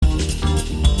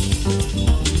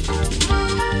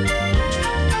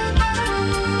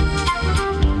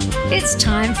It's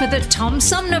time for the Tom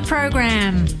Sumner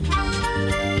Program.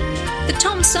 The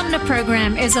Tom Sumner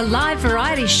Program is a live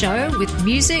variety show with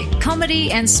music,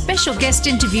 comedy, and special guest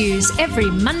interviews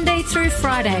every Monday through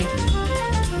Friday.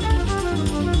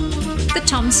 The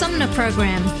Tom Sumner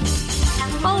Program.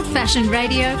 Old-fashioned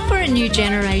radio for a new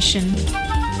generation.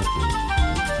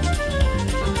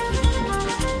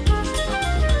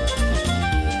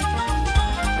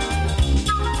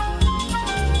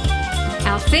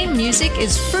 Our theme music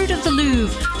is Fruit of the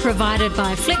Louvre, provided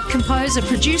by flick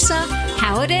composer-producer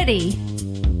Howard Eddy.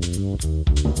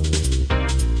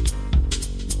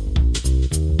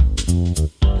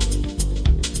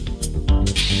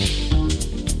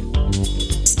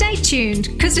 Stay tuned,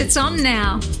 because it's on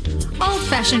now.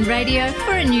 Old-fashioned radio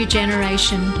for a new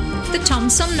generation. The Tom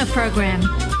Sumner Program.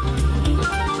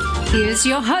 Here's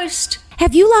your host.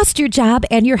 Have you lost your job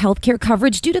and your healthcare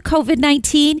coverage due to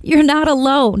COVID-19? You're not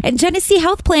alone, and Genesee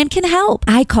Health Plan can help.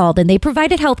 I called and they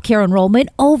provided healthcare enrollment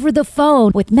over the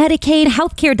phone with Medicaid,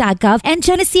 healthcare.gov, and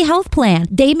Genesee Health Plan.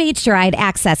 They made sure I had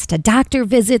access to doctor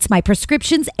visits, my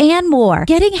prescriptions, and more.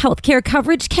 Getting healthcare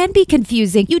coverage can be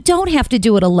confusing. You don't have to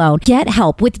do it alone. Get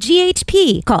help with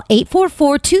GHP. Call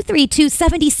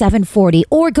 844-232-7740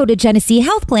 or go to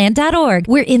GeneseeHealthPlan.org.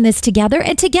 We're in this together,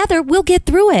 and together we'll get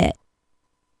through it.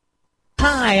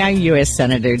 Hi, I'm U.S.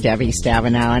 Senator Debbie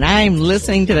Stabenow, and I'm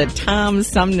listening to the Tom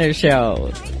Sumner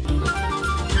Show.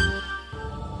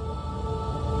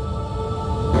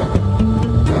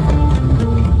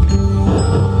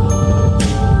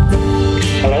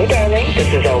 Hello, darling.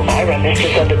 This is Elvira,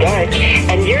 Mistress of the Dark,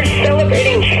 and you're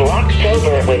celebrating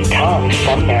Schlocktober with Tom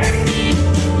Sumner.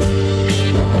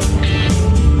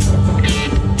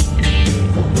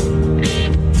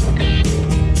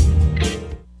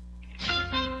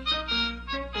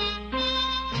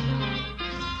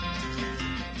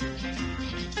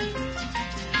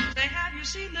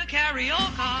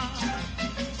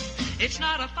 It's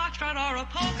not a foxtrot or a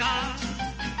polka.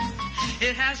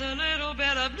 It has a little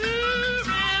bit of blue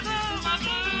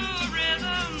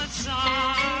rhythm that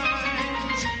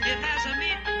sighs.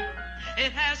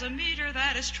 It has a meter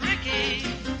that is tricky,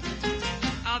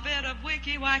 a bit of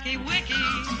wicky-wacky wicky.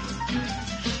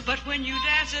 But when you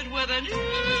dance it with a new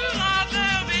love,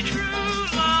 there'll be true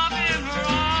love in her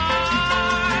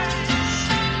eyes.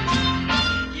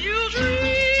 You'll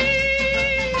dream.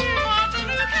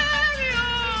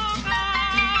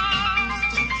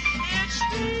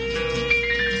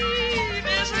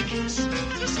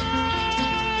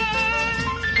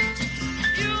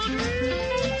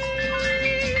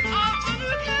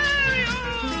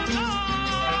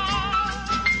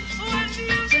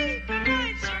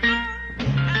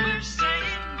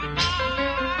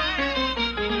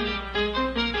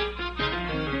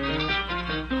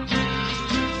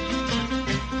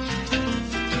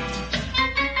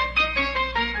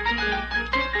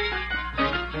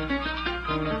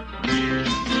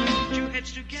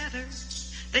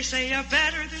 They say you're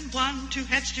better than one, two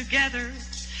heads together.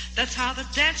 That's how the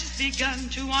dance has begun.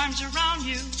 Two arms around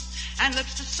you, and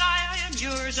lips to sigh, I am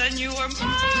yours, and you are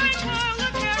mine, while the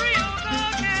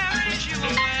karaoke carries you away.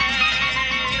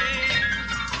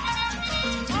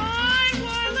 Mine,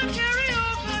 while the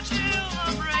karaoke till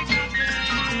the break of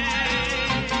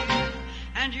day.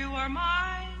 And you are mine.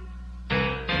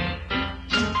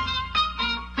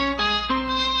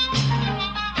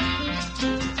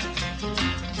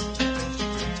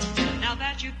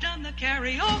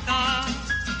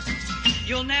 Karaoke,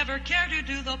 you'll never care to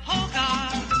do the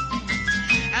polka,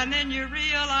 and then you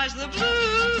realize the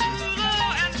blue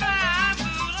and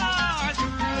bamboo are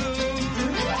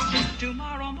through.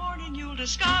 Tomorrow morning you'll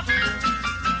discover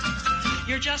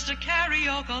you're just a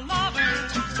karaoke lover,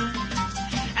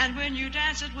 and when you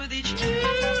dance it with each new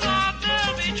love,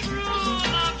 there'll be true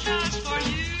love just for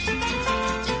you.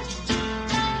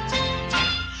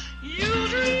 You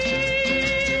dream.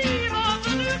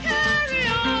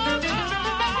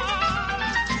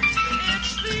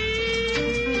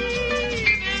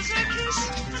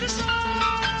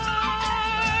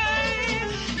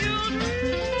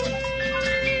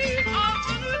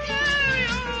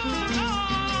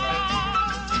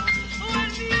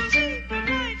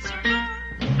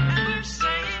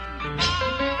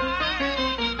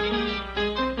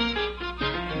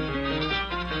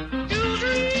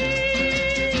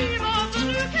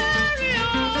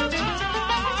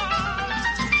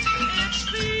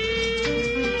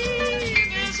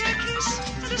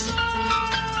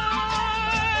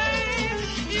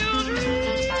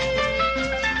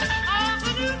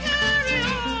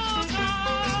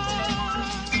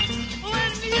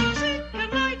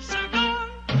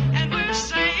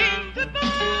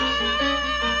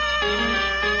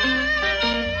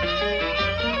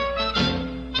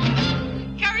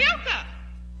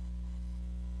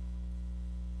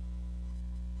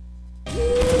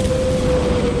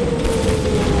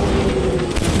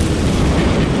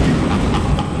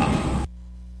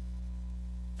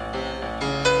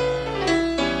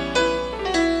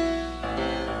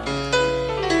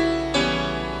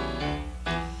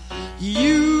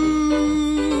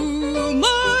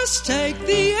 must take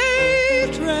the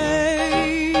A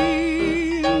train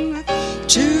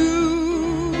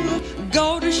to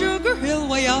go to Sugar Hill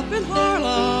way up in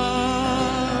Harlem.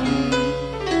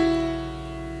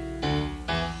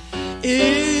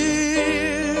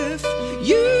 If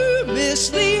you miss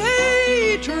the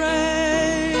A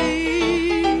train,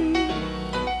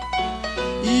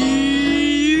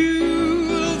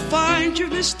 you'll find you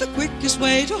missed the quickest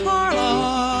way to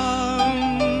Harlem.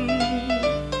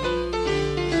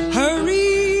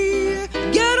 Hurry,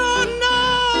 get on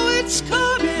now, it's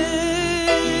coming.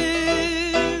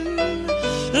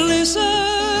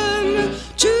 Listen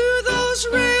to those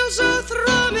rails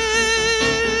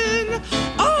a-thrumming.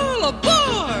 All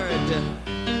aboard!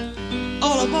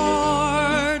 All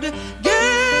aboard!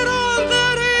 Get on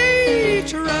that A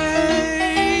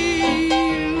train.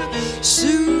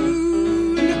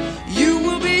 Soon you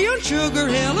will be on Sugar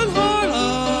Hill and Harlem.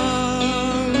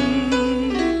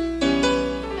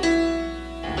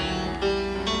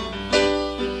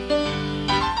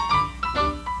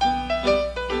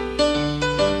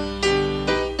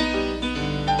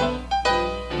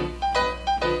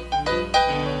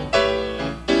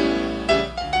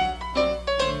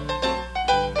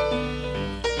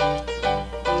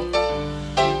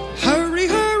 Hurry,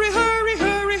 hurry, hurry,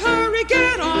 hurry, hurry,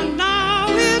 get on now,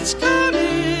 it's coming.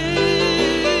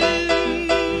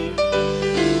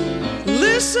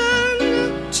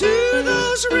 Listen to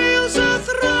those rails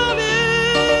a-thrumming.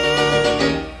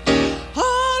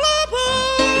 All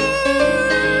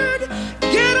aboard,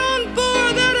 get on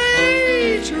board that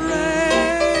A train.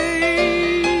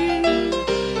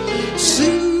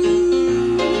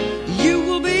 Soon you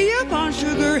will be up on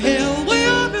Sugar Hill, way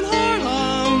up in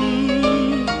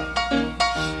Harlem.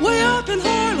 Way up in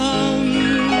Harlem.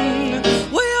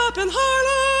 Way up in Harlem.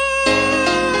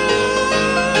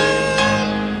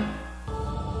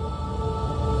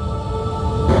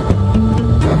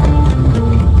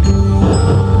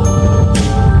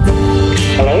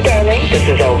 Hello, darling. This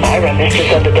is Elvira,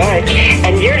 Mistress of the Dark,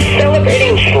 and you're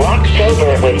celebrating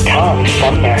Schlocktober with Tom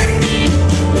Sumner.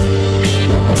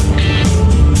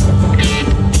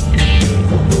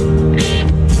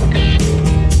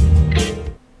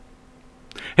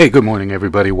 Hey, good morning,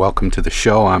 everybody. Welcome to the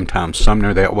show. I'm Tom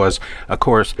Sumner. That was, of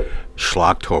course,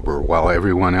 Schlocktober. While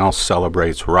everyone else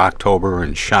celebrates Rocktober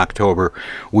and Shocktober,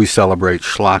 we celebrate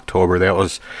Schlocktober. That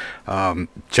was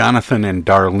Jonathan and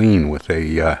Darlene with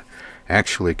a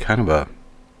actually kind of a,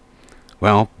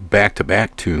 well,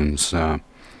 back-to-back tunes. Had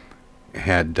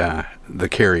the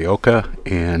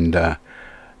karaoke and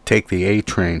Take the A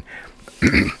Train.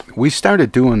 We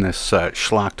started doing this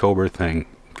Schlocktober thing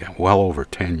well over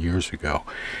 10 years ago,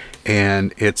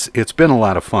 and it's been a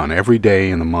lot of fun. Every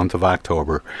day in the month of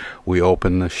October, we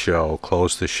open the show,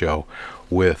 close the show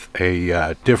with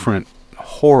a different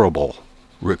horrible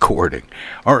recording,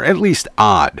 or at least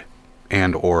odd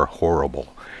and or horrible.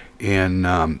 And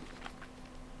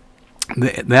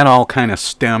that all kind of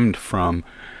stemmed from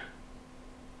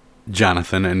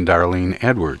Jonathan and Darlene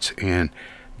Edwards, and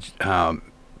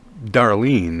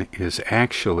Darlene is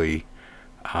actually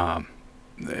a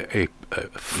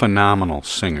phenomenal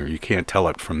singer. You can't tell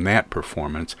it from that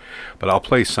performance, but I'll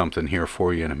play something here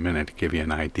for you in a minute to give you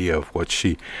an idea of what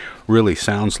she really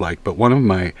sounds like. But one of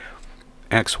my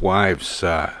ex-wives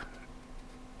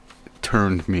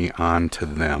turned me on to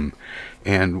them,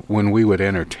 and when we would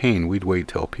entertain, we'd wait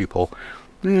till people,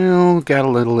 got a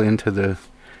little into the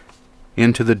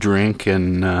drink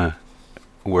and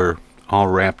were all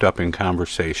wrapped up in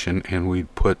conversation, and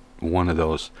we'd put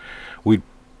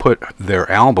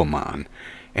their album on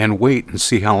and wait and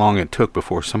see how long it took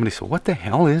before somebody said, what the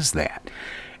hell is that?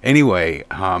 Anyway,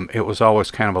 it was always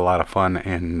kind of a lot of fun,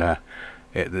 and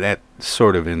that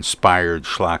sort of inspired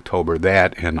Schlocktober,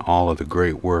 that and all of the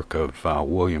great work of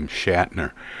William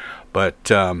Shatner.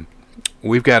 But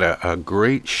we've got a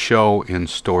great show in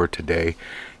store today,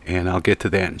 and I'll get to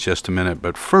that in just a minute.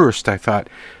 But first, I thought,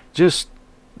 just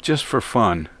for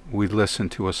fun, we'd listen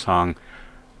to a song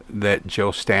that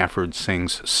Joe Stafford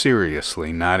sings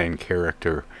seriously, not in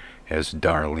character, as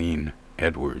Darlene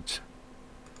Edwards.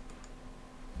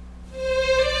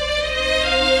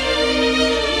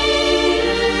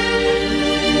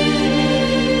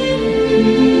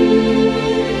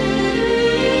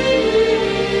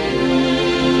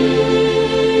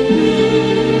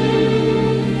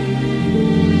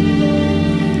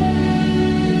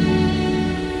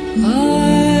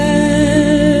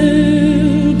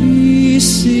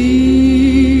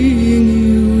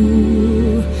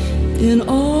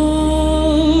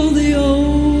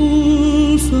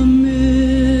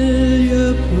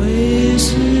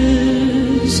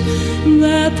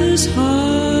 This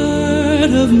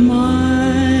heart of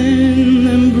mine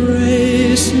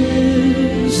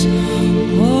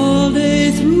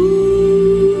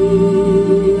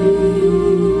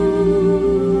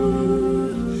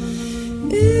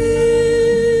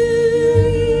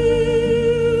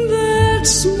that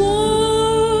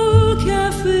small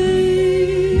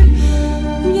cafe,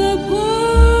 the park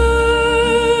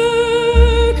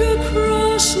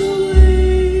across the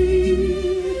way,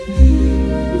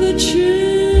 the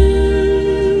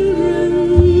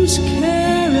children's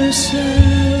carousel,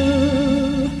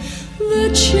 the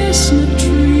chestnut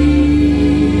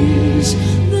trees,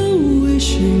 the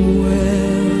wishing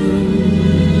well.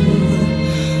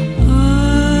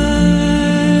 I'll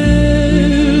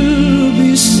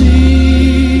be seeing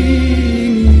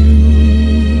you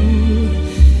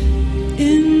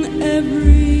in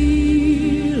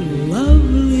every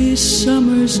lovely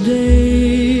summer's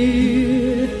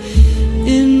day,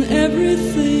 in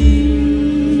everything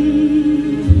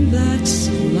that's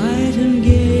light and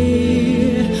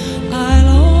gay. I'll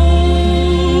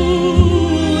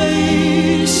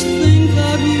always think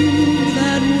of you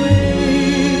that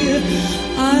way.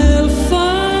 I'll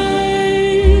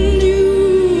find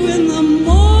you in the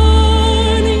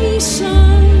morning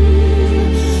sun,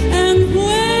 and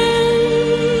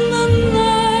when the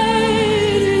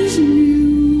night is new,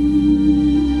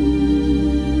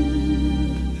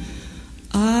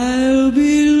 I'll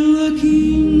be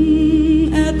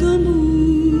looking at the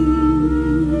moon,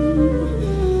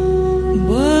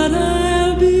 but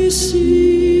I'll be seeing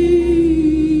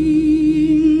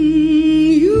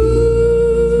you.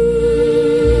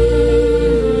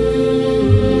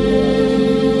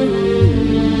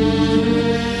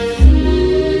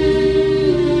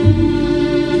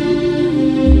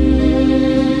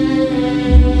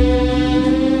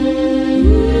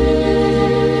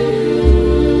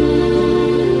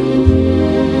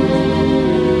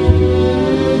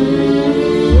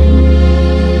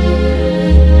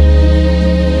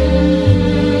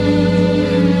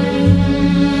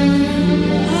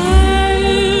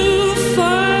 I'll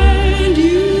find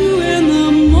you in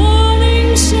the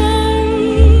morning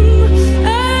sun,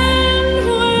 and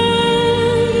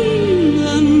when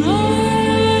the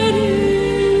night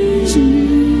is new,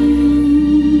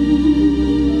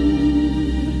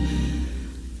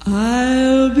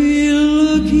 I'll be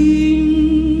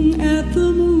looking at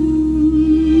the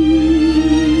moon,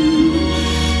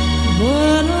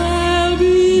 but I'll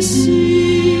be seeing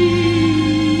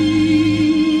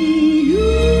you.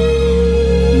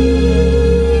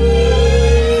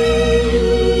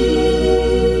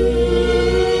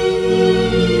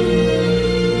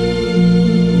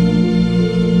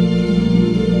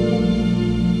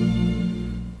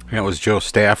 That was Joe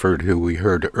Stafford, who we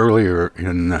heard earlier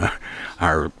in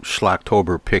our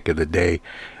Schlocktober pick of the day,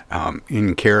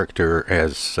 in character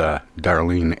as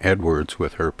Darlene Edwards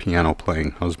with her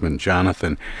piano-playing husband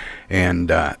Jonathan. And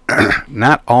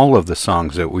not all of the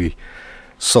songs that we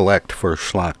select for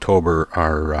Schlocktober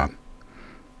are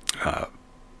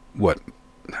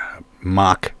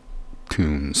mock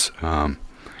tunes,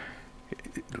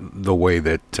 the way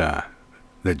that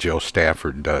that Joe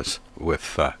Stafford does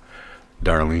with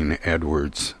Darlene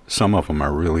Edwards. Some of them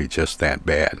are really just that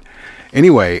bad.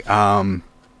 Anyway,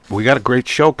 we got a great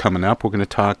show coming up. We're going to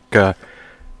talk, in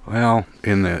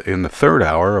the third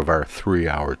hour of our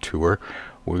 3-hour tour,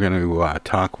 we're going to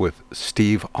talk with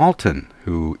Steve Alton,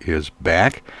 who is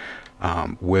back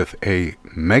with a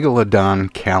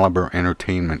Megalodon caliber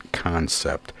entertainment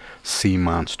concept, Sea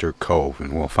Monster Cove,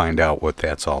 and we'll find out what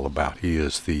that's all about. He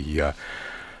is the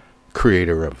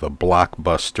creator of the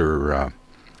blockbuster.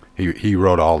 He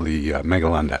wrote all the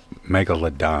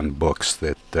Megalodon books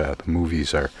that the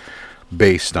movies are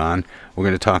based on. We're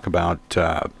going to talk about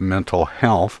mental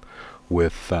health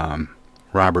with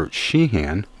Robert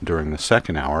Sheehan during the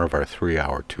second hour of our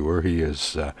 3-hour tour. He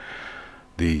is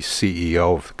the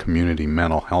CEO of the Community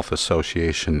Mental Health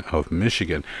Association of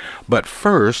Michigan. But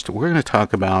first, we're going to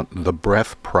talk about the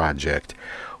Breath Project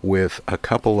with a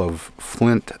couple of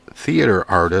Flint theater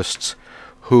artists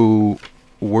who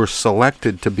were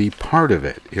selected to be part of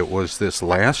it. It was this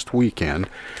last weekend,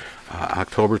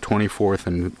 October 24th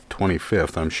and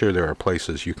 25th. I'm sure there are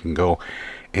places you can go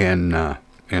and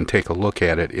take a look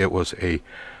at it. It was a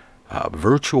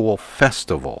virtual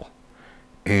festival,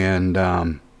 and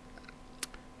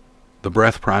the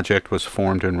Breath Project was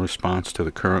formed in response to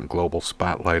the current global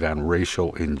spotlight on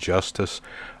racial injustice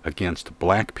against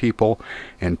black people,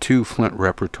 and 2 Flint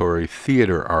Repertory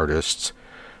Theater artists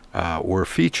were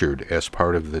featured as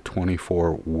part of the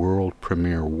 24 world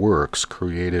premiere works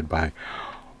created by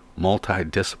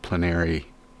multidisciplinary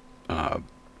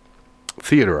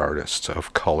theater artists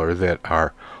of color that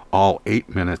are all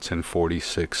 8 minutes and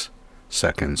 46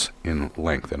 seconds in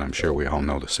length, and I'm sure we all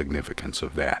know the significance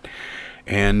of that.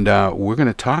 And we're going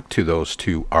to talk to those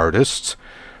 2 artists,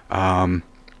 David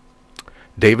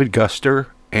Guster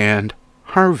and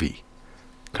Harvey,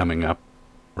 coming up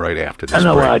right after this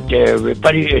Hello break. out there,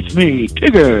 everybody. It's me,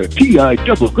 Tigger.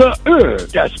 T-I-double-G-R.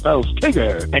 That spells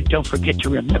Tigger. And don't forget to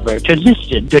remember to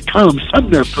listen to Tom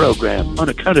Sumner program on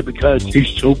account of because he's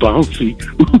so bouncy.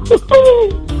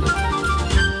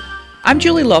 I'm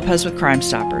Julie Lopez with Crime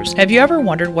Stoppers. Have you ever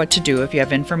wondered what to do if you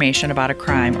have information about a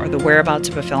crime or the whereabouts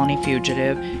of a felony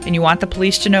fugitive and you want the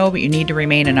police to know but you need to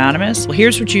remain anonymous? Well,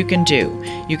 here's what you can do.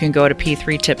 You can go to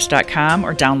p3tips.com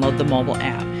or download the mobile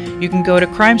app. You can go to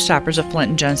Crime Stoppers of Flint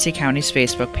and Genesee County's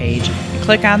Facebook page and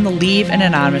click on the Leave an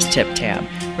Anonymous Tip tab,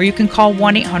 or you can call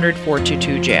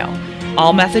 1-800-422-JAIL.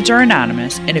 All methods are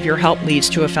anonymous, and if your help leads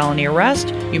to a felony arrest,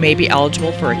 you may be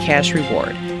eligible for a cash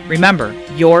reward. Remember,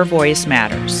 your voice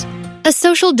matters. A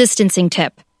social distancing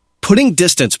tip. Putting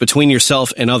distance between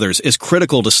yourself and others is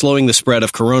critical to slowing the spread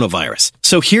of coronavirus.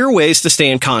 So here are ways to stay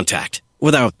in contact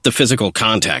without the physical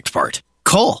contact part.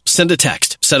 Call, send a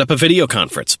text, set up a video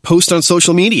conference, post on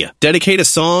social media, dedicate a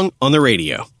song on the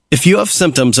radio. If you have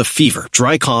symptoms of fever,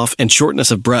 dry cough, and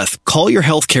shortness of breath, call your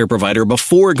healthcare provider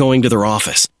before going to their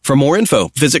office. For more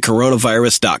info, visit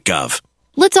coronavirus.gov.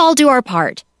 Let's all do our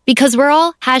part, because we're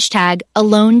all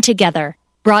 #AloneTogether.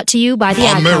 Brought to you by the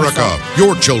Ad America, Council.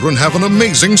 your children have an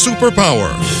amazing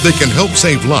superpower. They can help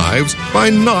save lives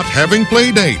by not having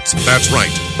play dates. That's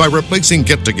right. By replacing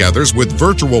get-togethers with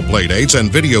virtual play dates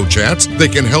and video chats, they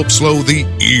can help slow the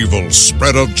evil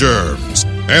spread of germs.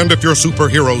 And if your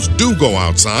superheroes do go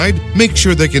outside, make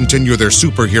sure they continue their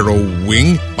superhero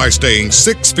wing by staying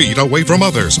 6 feet away from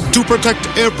others to protect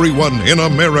everyone in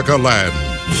America land.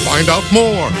 Find out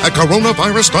more at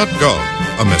coronavirus.gov.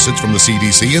 A message from the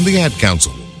CDC and the Ad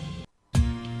Council.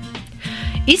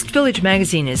 East Village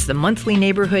Magazine is the monthly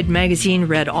neighborhood magazine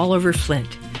read all over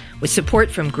Flint. With support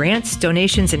from grants,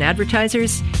 donations, and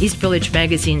advertisers, East Village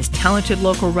Magazine's talented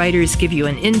local writers give you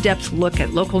an in-depth look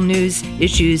at local news,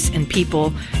 issues, and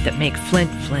people that make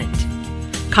Flint, Flint.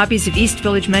 Copies of East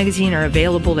Village Magazine are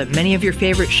available at many of your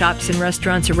favorite shops and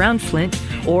restaurants around Flint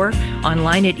or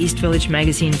online at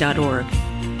eastvillagemagazine.org.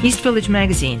 East Village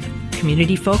Magazine,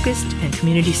 community-focused and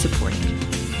community-supported.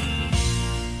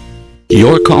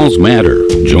 Your calls matter.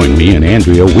 Join me and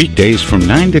Andrea weekdays from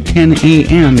 9 to 10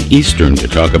 a.m. Eastern to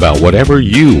talk about whatever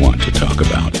you want to talk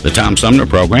about. The Tom Sumner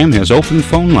program has open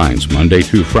phone lines Monday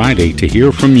through Friday to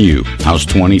hear from you. How's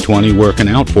 2020 working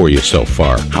out for you so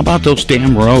far? How about those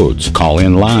damn roads? Call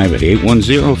in live at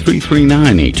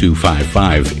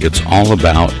 810-339-8255. It's all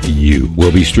about you.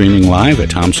 We'll be streaming live at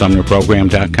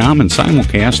TomSumnerProgram.com and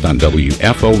simulcast on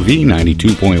WFOV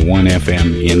 92.1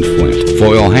 FM in Flint.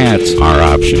 Foil hats are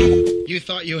optional. You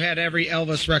thought you had every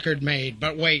Elvis record made,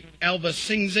 but wait, Elvis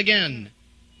sings again.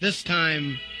 This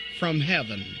time from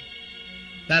heaven.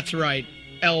 That's right,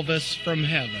 Elvis from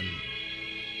heaven.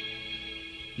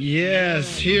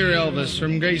 Yes, hear Elvis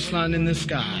from Graceland in the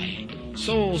sky.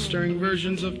 Soul-stirring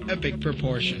versions of epic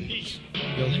proportions.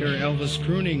 You'll hear Elvis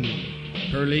crooning,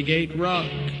 Pearly Gate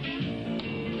Rock.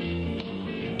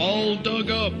 All Dug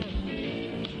Up,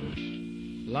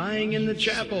 Lying in the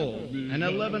Chapel, and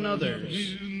 11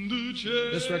 others.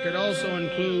 This record also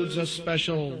includes a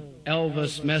special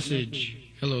Elvis message.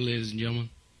 Hello, ladies and gentlemen.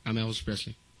 I'm Elvis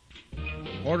Presley.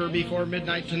 Order before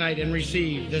midnight tonight and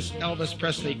receive this Elvis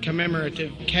Presley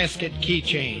commemorative casket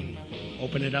keychain.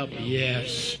 Open it up.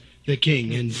 Yes, the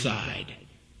king inside.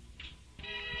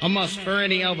 A must for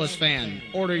any Elvis fan.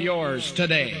 Order yours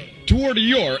today. To order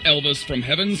your Elvis from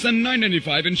Heaven, send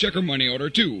 $9.95 in check or money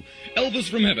order to Elvis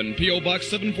from Heaven, P.O. Box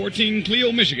 714,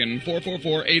 Clio, Michigan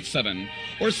 44487.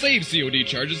 Or save COD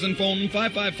charges and phone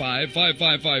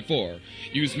 555-5554.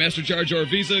 Use MasterCharge or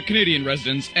Visa. Canadian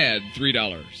residents add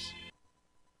 $3.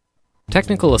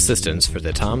 Technical assistance for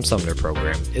the Tom Sumner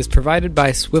program is provided by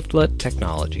Swiftlet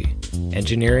Technology.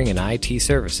 Engineering and IT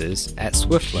services at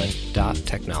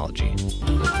swiftlet.technology.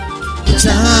 The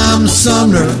Tom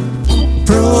Sumner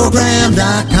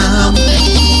Program.com.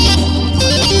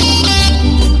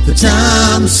 The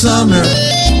Tom Sumner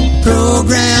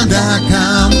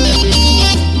Program.com.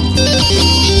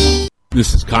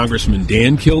 This is Congressman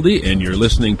Dan Kildee, and you're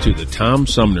listening to the Tom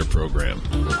Sumner Program.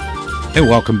 Hey,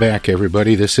 welcome back,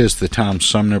 everybody. This is the Tom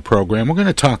Sumner program. We're going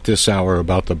to talk this hour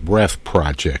about the Breath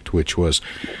Project, which was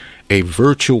a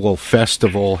virtual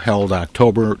festival held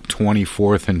October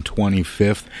 24th and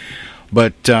 25th.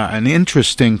 But an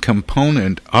interesting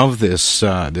component of this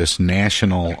this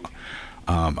national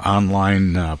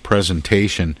online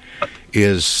presentation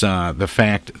is the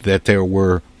fact that there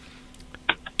were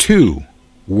two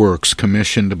works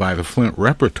commissioned by the Flint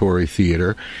Repertory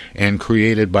Theater and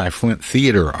created by Flint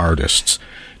theater artists.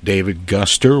 David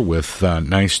Guster with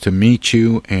Nice to Meet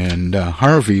You, and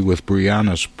Harvey with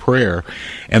Brianna's Prayer.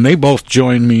 And they both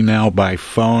join me now by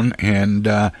phone. And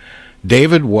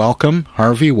David, welcome.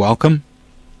 Harvey, welcome.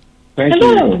 Thank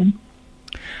you.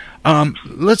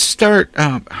 Let's start.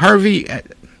 Harvey,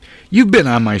 you've been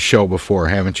on my show before,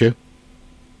 haven't you?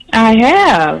 I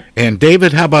have. And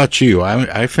David, how about you?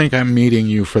 I think I'm meeting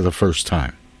you for the first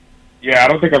time. Yeah, I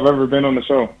don't think I've ever been on the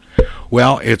show.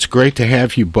 Well, it's great to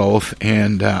have you both,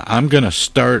 and I'm going to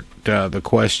start the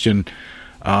question.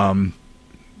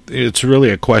 It's really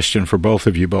a question for both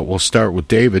of you, but we'll start with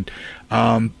David.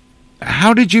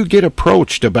 How did you get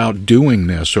approached about doing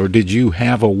this, or did you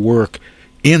have a work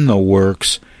in the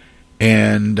works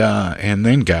and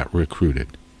then got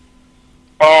recruited?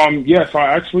 Yes,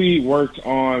 I actually worked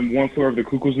on One Floor of the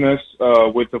Cuckoo's Nest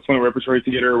with the Flint Repertory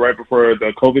Theater right before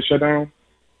the COVID shutdown.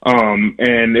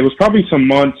 And it was probably some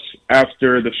months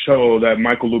after the show that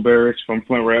Michael Luberich from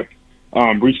Flint Rep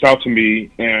reached out to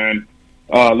me and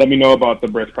let me know about the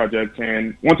Breath Project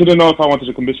and wanted to know if I wanted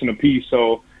to commission a piece.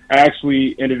 So I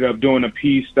actually ended up doing a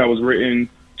piece that was written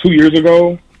 2 years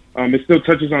ago. It still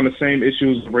touches on the same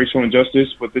issues of racial injustice,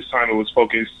 but this time it was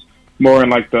focused more in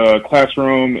like the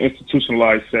classroom,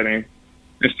 institutionalized setting,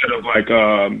 instead of like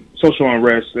social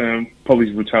unrest and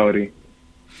police brutality.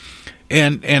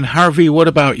 And Harvey, what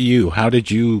about you? How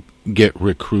did you get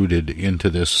recruited into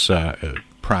this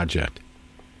project?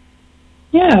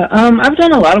 Yeah, I've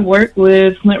done a lot of work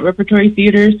with Flint Repertory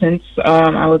Theater since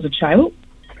I was a child.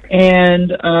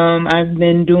 And I've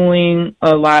been creating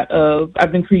a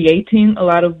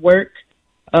lot of work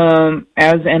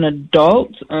as an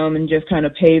adult and just kind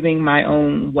of paving my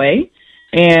own way.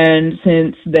 And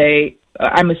since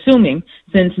I'm assuming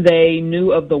since they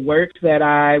knew of the work that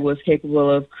I was capable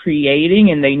of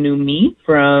creating and they knew me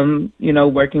from,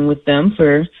 working with them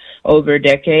for over a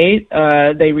decade,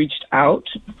 they reached out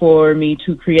for me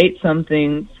to create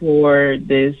something for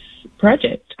this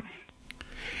project.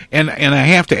 And I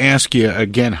have to ask you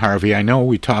again, Harvey, I know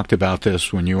we talked about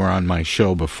this when you were on my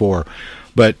show before,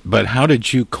 but how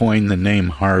did you coin the name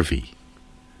Harvey?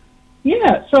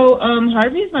 Yeah, so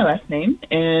Harvey is my last name,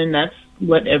 and that's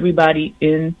what everybody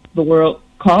in the world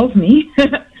calls me.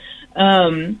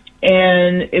 And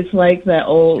it's like that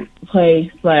old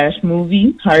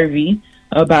play/movie, Harvey,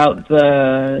 about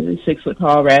the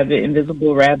 6-foot-tall rabbit,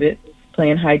 invisible rabbit,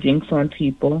 playing hijinks on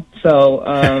people. So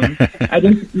I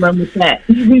just run with that.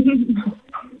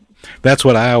 That's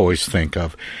what I always think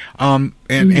of.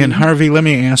 And Harvey, let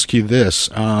me ask you this.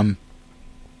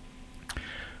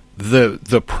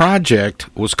 The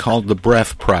project was called the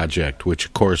Breath Project, which,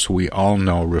 of course, we all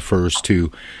know refers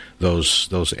to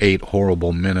those 8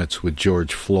 horrible minutes with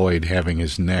George Floyd having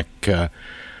his neck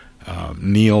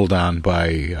kneeled on by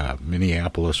a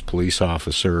Minneapolis police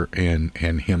officer and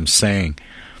him saying,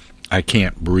 "I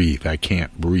can't breathe, I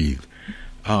can't breathe."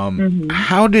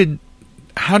 How did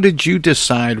you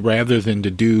decide, rather than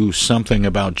to do something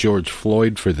about George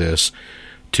Floyd for this,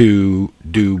 to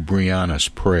do Breonna's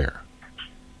Prayer?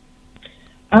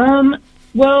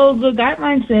 Well, the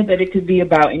guideline said that it could be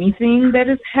about anything that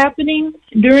is happening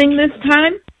during this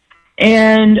time.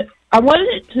 And I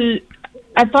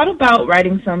thought about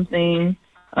writing something,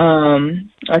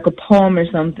 like a poem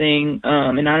or something,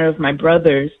 in honor of my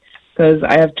brothers, because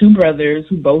I have 2 brothers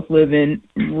who both live in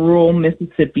rural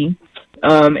Mississippi,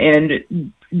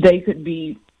 and they could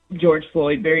be George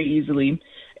Floyd very easily.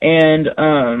 And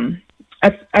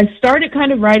I started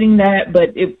kind of writing that,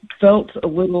 but it felt a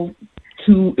little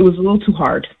too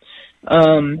hard.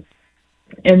 And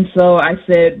so I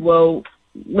said, well,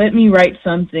 let me write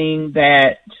something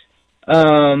that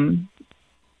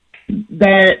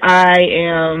I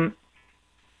am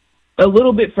a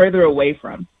little bit further away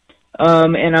from.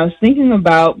 And I was thinking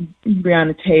about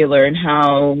Breonna Taylor and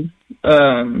how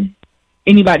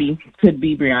anybody could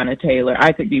be Breonna Taylor.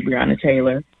 I could be Breonna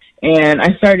Taylor. And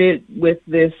I started with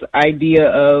this idea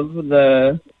of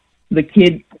the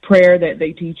kid prayer that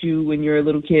they teach you when you're a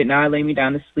little kid. Now I lay me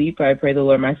down to sleep. I pray the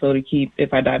Lord my soul to keep.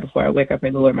 If I die before I wake, I pray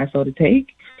the Lord my soul to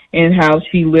take. And how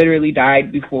she literally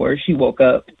died before she woke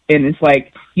up. And it's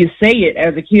like, you say it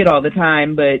as a kid all the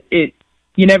time, but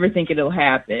you never think it'll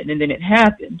happen. And then it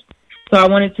happened. So I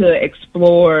wanted to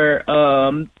explore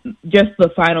just the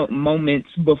final moments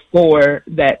before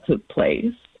that took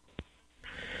place.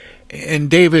 And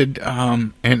David,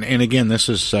 and again, this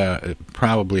is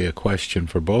probably a question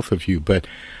for both of you, but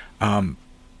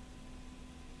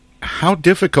how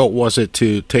difficult was it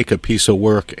to take a piece of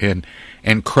work and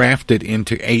craft it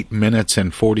into 8 minutes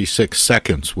and 46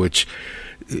 seconds, which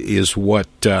is what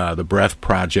the Breath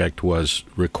Project was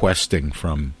requesting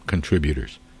from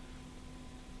contributors?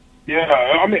 Yeah,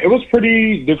 I mean, it was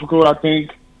pretty difficult, I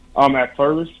think, at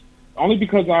first, only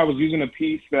because I was using a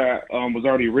piece that was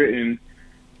already written.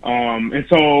 And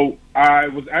so I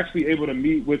was actually able to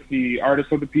meet with the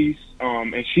artist of the piece,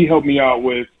 and she helped me out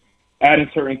with adding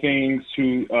certain things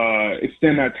to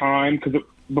extend that time. Because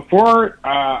before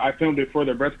I filmed it for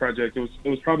the Breath Project, it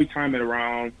was probably timed at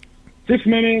around 6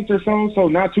 minutes or so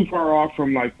not too far off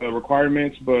from like the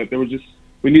requirements. But there was just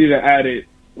we needed to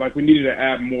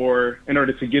add more in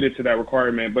order to get it to that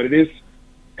requirement. But it is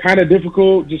kind of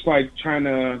difficult, just like trying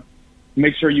to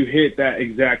make sure you hit that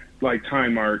exact like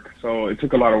time mark. So it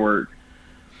took a lot of work.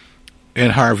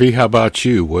 And Harvey, how about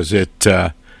you? Was it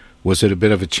a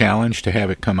bit of a challenge to have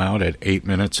it come out at 8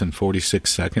 minutes and 46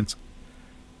 seconds?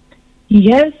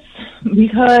 Yes,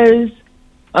 because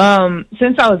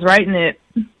since I was writing it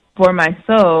for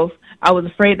myself, I was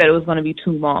afraid that it was going to be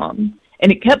too long.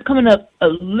 And it kept coming up a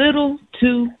little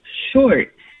too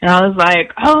short. And I was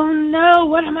like, oh no,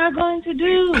 what am I going to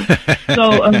do?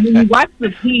 So when you watch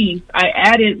the piece, I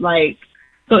added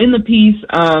so in the piece,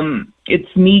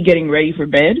 it's me getting ready for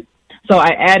bed. So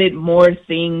I added more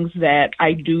things that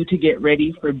I do to get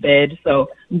ready for bed. So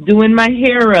I'm doing my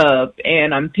hair up,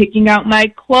 and I'm picking out my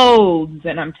clothes,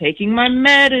 and I'm taking my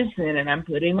medicine, and I'm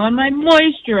putting on my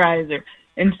moisturizer.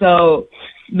 And so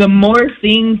the more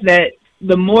time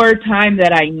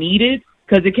that I needed,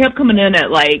 because it kept coming in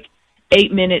at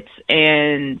 8 minutes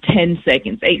and 10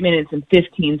 seconds, 8 minutes and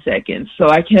 15 seconds. So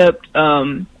I kept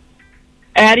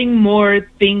adding more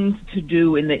things to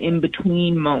do in the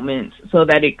in-between moments so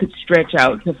that it could stretch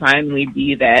out to finally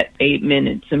be that 8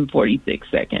 minutes and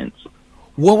 46 seconds.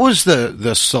 What was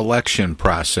the selection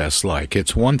process like?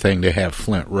 It's one thing to have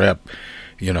Flint Rep,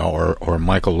 or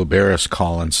Michael Luberis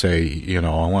call and say, I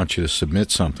want you to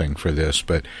submit something for this,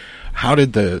 but how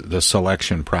did the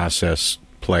selection process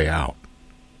play out?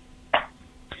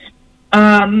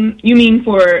 You mean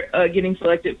for getting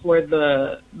selected for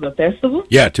the festival?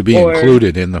 Yeah, to be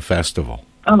included in the festival.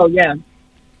 Oh, yeah.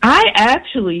 I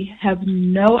actually have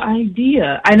no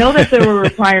idea. I know that there were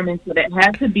requirements that it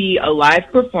had to be a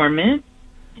live performance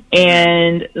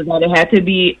and that it had to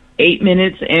be 8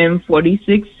 minutes and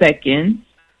 46 seconds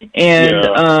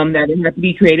and that it had to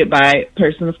be created by a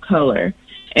person of color.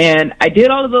 And I did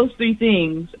all of those three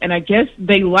things, and I guess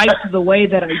they liked the way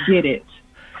that I did it.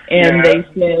 And they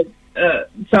said...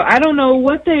 so I don't know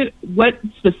what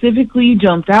specifically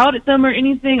jumped out at them or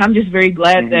anything. I'm just very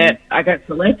glad that I got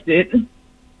selected.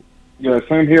 Yeah,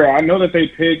 same here. I know that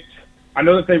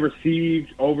they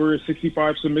received over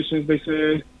 65 submissions, they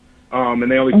said,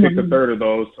 and they only picked a third of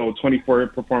those. So 24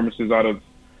 performances out of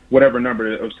whatever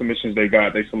number of submissions they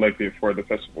got, they selected for the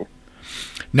festival.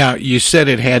 Now, you said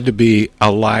it had to be a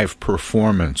live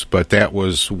performance, but that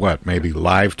was maybe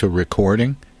live to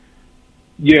recording?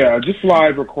 Yeah, just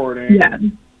live recording. Yeah.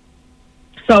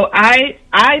 So I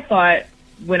thought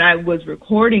when I was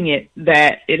recording it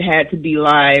that it had to be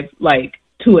live,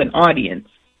 to an audience.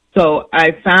 So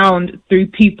I found 3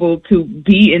 people to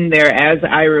be in there as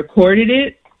I recorded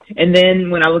it. And then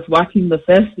when I was watching the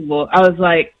festival, I was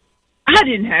like, I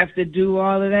didn't have to do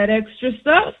all of that extra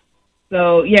stuff.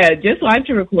 So, yeah, just live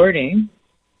to recording.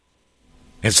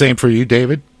 And same for you,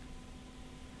 David?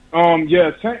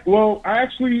 Well, I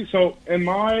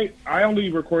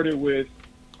only recorded with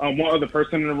one other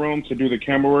person in the room to do the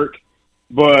camera work,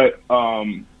 but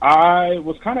I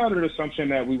was kind of under the assumption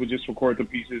that we would just record the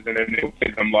pieces and then they would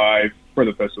play them live for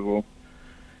the festival.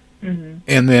 Mm-hmm.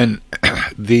 And then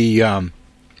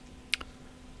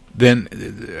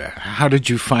how did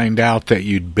you find out that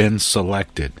you'd been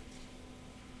selected?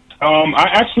 I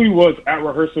actually was at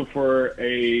rehearsal for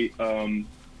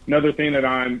another thing that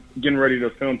I'm getting ready to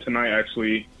film tonight,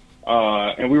 actually.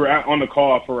 And we were on the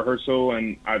call for rehearsal,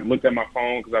 and I looked at my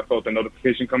phone because I felt the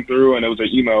notification come through, and it was an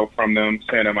email from them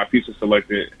saying that my piece was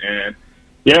selected. And,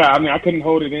 I couldn't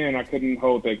hold it in. I couldn't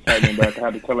hold the excitement back. I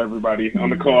had to tell everybody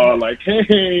on the call,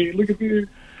 hey, look at this.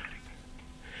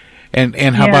 And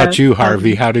how about you,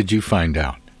 Harvey? How did you find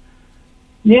out?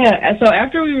 Yeah, so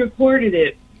after we recorded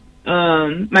it,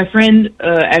 my friend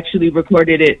actually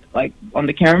recorded it on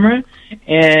the camera,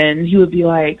 and he would be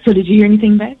like, so did you hear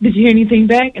anything back? Did you hear anything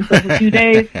back? And so for 2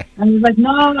 days, I was like,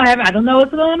 no, I haven't. I don't know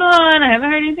what's going on. I haven't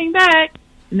heard anything back.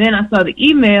 And then I saw the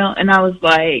email, and I was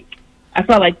like, I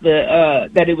saw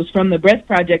that it was from the Breath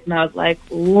Project, and I was like,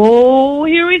 oh,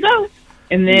 here we go.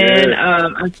 And then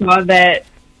I saw that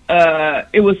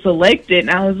it was selected, and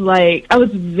I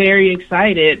was very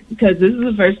excited because this is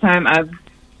the first time I've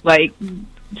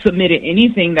submitted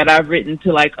anything that I've written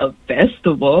to a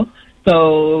festival.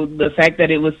 So the fact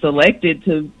that it was selected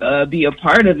to be a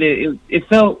part of it,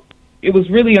 it was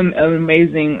really an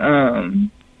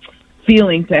amazing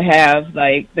feeling to have,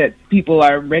 that people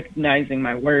are recognizing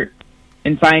my work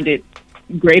and find it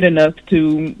great enough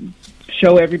to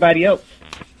show everybody else.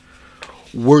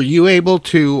 Were you able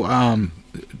to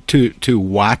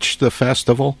watch the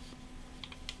festival?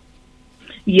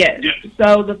 Yes.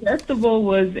 So the festival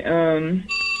was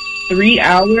 3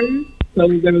 hours. So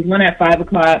there was one at 5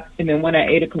 o'clock, and then one at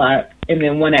 8 o'clock, and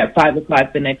then one at 5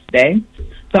 o'clock the next day.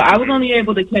 So I was only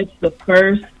able to catch the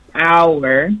first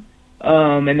hour,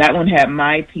 and that one had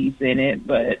my piece in it.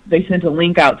 But they sent a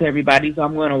link out to everybody, so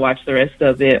I'm going to watch the rest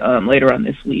of it later on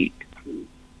this week.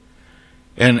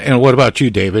 And what about you,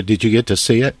 David? Did you get to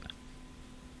see it?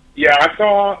 Yeah, I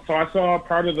saw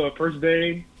part of the first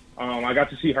day. I got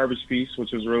to see Harvey's piece,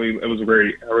 which was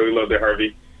great. I really loved it,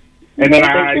 Harvey. And then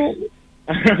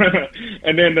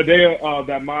and then the day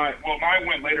that mine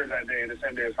went later that day, the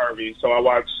same day as Harvey, so I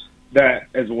watched that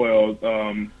as well.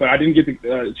 But I didn't get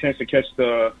the chance to catch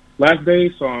the last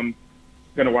day, so I'm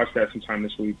gonna watch that sometime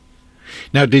this week.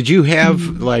 Now, did you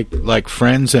have like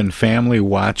friends and family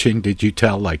watching? Did you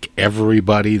tell like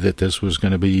everybody that this was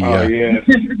going to be? Oh yes,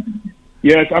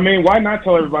 yes. I mean, why not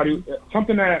tell everybody?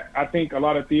 Something that I think a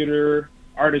lot of theater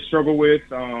artists struggle with.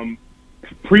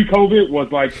 Pre-COVID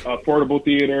was like affordable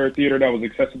theater that was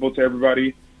accessible to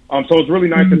everybody. So it was really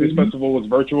nice that this festival was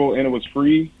virtual and it was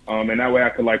free. And that way I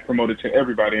could like promote it to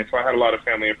everybody. And so I had a lot of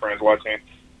family and friends watching.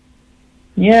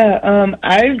 Yeah,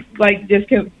 I like just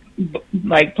kept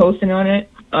like posting on it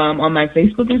on my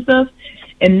Facebook and stuff.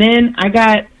 And then I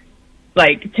got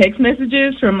like text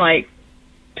messages from like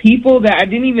people that I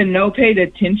didn't even know paid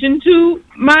attention to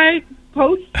my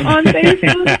posts on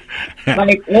Facebook,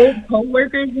 like old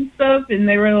coworkers and stuff, and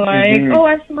they were like, "Oh,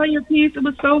 I saw your piece. It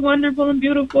was so wonderful and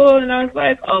beautiful." And I was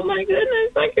like, "Oh my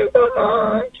goodness, thank you so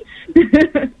much."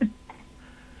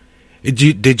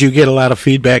 Did you get a lot of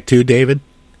feedback too, David?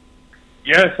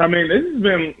 Yes, I mean this has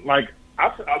been like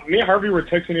me and Harvey were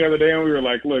texting the other day, and we were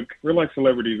like, "Look, we're like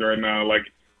celebrities right now. Like,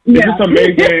 it's just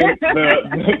amazing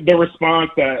the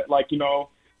response that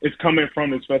is coming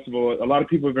from this festival. A lot of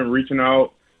people have been reaching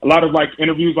out. A lot of like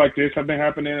interviews like this have been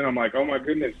happening, and I'm like, oh my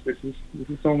goodness, this is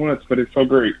so much, but it's so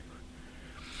great.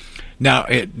 Now,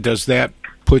 does that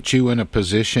put you in a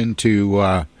position to,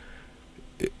 I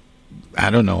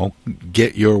don't know,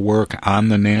 get your work on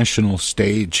the national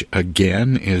stage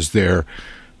again? Is there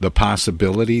the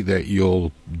possibility that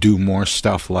you'll do more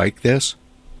stuff like this?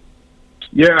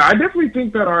 Yeah, I definitely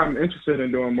think that I'm interested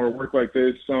in doing more work like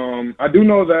this. I do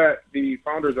know that the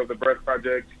founders of the Breath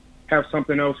Project have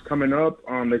something else coming up.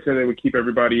 They said they would keep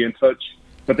everybody in touch,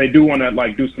 but they do want to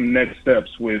like do some next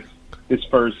steps with this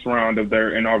first round of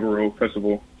their inaugural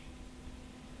festival.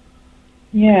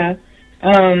 Yeah,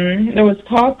 there was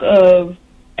talk of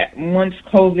once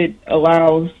COVID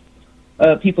allows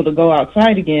people to go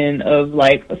outside again, of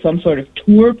like some sort of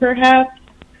tour, perhaps.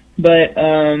 But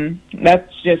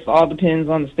that's just all depends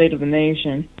on the state of the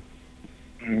nation.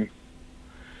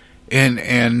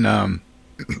 And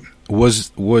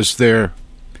was there?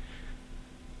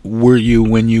 Were you,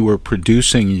 when you were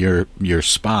producing your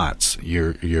spots,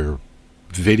 your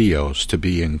videos to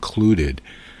be included?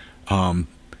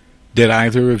 Did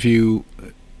either of you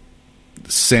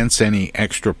sense any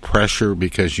extra pressure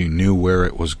because you knew where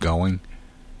it was going?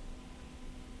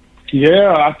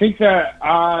 Yeah, I think that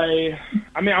I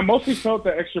mostly felt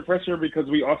the extra pressure because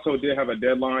we also did have a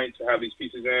deadline to have these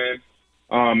pieces in,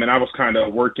 and I was kind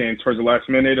of working towards the last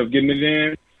minute of getting it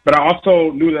in. But I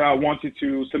also knew that I wanted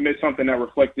to submit something that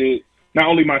reflected not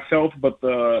only myself, but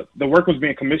the work was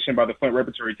being commissioned by the Flint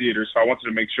Repertory Theater, so I wanted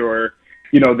to make sure,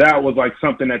 that was like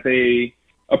something that they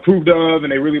approved of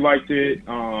and they really liked it,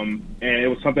 and it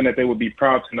was something that they would be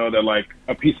proud to know that like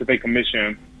a piece that they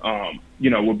commissioned,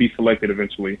 would be selected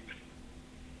eventually.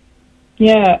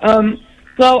 Yeah.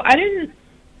 So I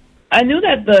knew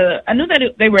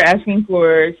that they were asking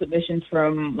for submissions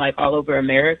from like all over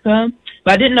America,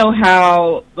 but I didn't know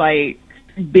how like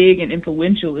big and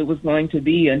influential it was going to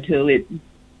be until it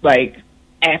like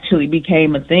actually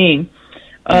became a thing.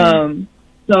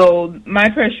 So my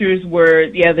pressures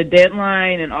were, the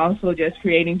deadline, and also just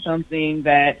creating something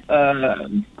that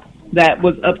that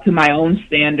was up to my own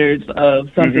standards of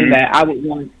something that I would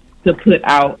want to put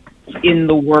out in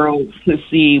the world to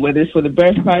see, whether it's for the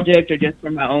Breath Project or just for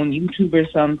my own YouTube or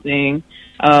something.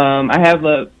 I have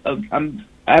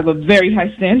a very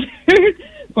high standard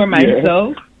for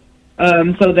myself,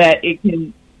 so that it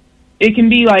can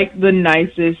be like the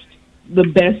nicest, the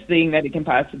best thing that it can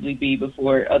possibly be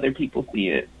before other people see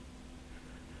it.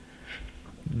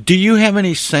 Do you have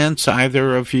any sense,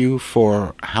 either of you,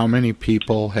 for how many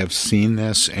people have seen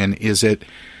this, and is it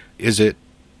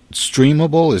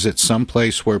streamable? Is it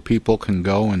someplace where people can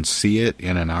go and see it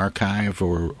in an archive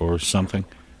or something?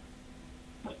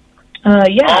 So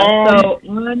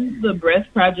on the Breath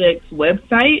Project's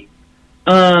website,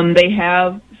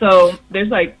 There's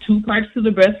like 2 parts to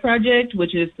the Breath Project,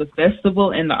 which is the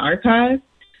festival and the archive.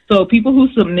 So people who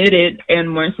submitted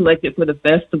and weren't selected for the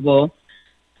festival,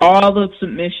 all the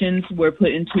submissions were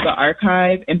put into the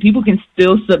archive, and people can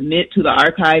still submit to the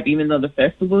archive even though the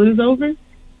festival is over.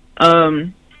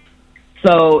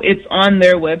 So it's on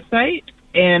their website,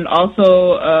 and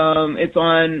also it's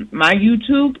on my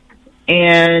YouTube,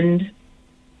 and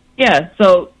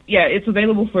it's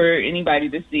available for anybody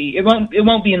to see. It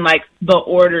won't be in like the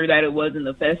order that it was in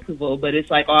the festival, but it's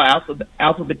like all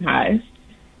alphabetized.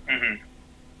 Mm-hmm.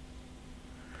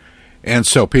 And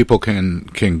so people can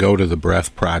go to the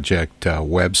Breath Project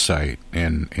website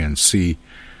and see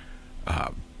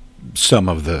some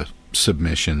of the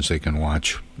submissions. They can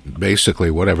watch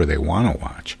basically whatever they want to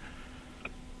watch.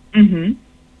 Mm-hmm.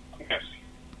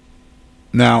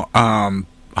 Now,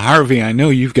 Harvey, I know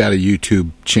you've got a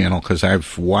YouTube channel because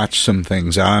I've watched some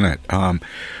things on it.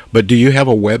 But do you have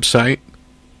a website?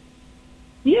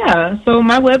 Yeah, so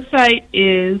my website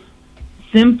is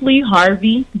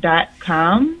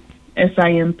simplyharvey.com.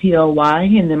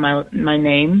 SIMPLY, and then my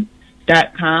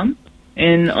name.com.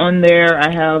 And on there I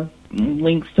have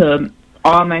links to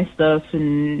all my stuff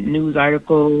and news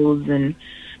articles and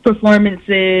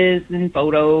performances and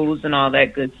photos and all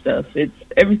that good stuff. It's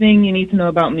everything you need to know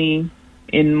about me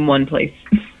in one place.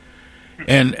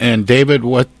 And David,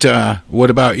 what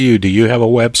about you? Do you have a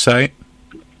website?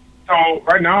 So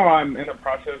right now I'm in the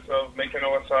process of making a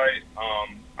website.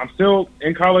 I'm still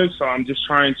in college, so I'm just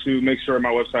trying to make sure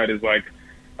my website is like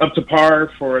up to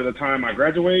par for the time I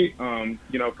graduate. For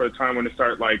the time when to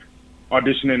start like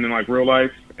auditioning in like real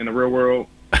life in the real world.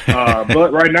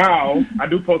 But right now I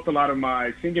do post a lot of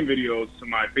my singing videos to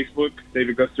my Facebook,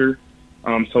 David Guster.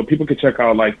 So people can check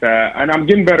out like that. And I'm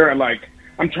getting better at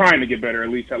I'm trying to get better at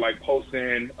least at like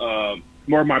posting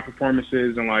more of my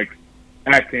performances and like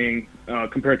acting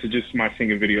compared to just my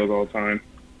singing videos all the time.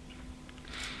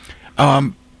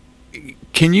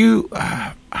 Can you,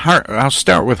 I'll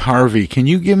start with Harvey. Can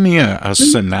you give me a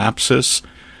synopsis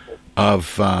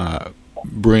of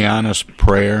Brianna's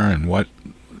prayer and what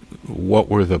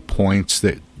were the points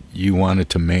that you wanted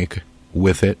to make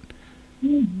with it?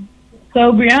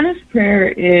 So Brianna's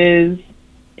prayer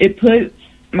it puts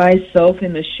myself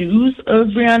in the shoes of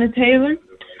Breonna Taylor.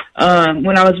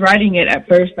 When I was writing it at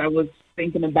first, I was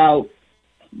thinking about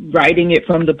writing it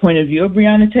from the point of view of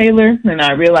Breonna Taylor, and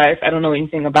I realized I don't know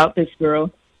anything about this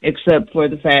girl except for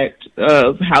the fact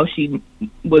of how she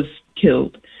was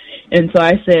killed. And so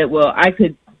I said, well, I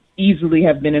could easily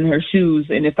have been in her shoes,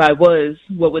 and if I was,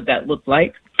 what would that look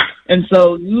like? And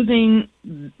so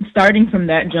starting from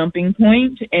that jumping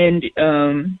point and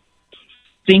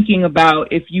thinking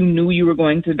about if you knew you were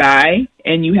going to die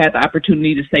and you had the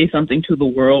opportunity to say something to the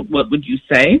world, what would you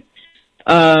say?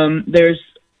 There's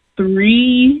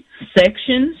 3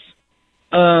 sections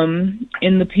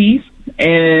in the piece,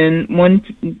 and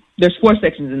there's 4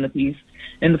 sections in the piece.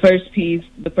 And the first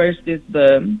is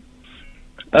the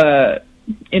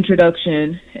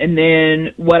introduction, and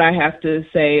then what I have to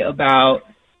say about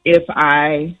if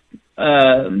I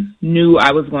knew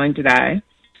I was going to die.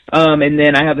 And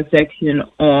then I have a section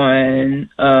on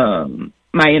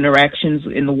my interactions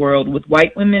in the world with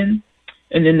white women.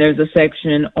 And then there's a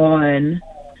section on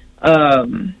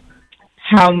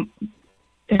how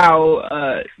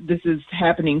this is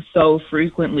happening so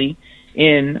frequently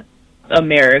in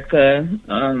America.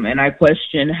 And I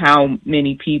question how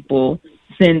many people,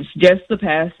 since just the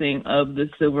passing of the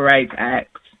Civil Rights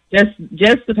Act, just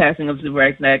the passing of the Civil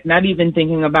Rights Act, not even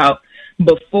thinking about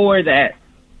before that,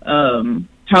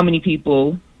 how many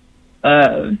people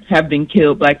have been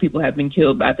killed, black people have been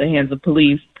killed by the hands of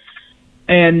police.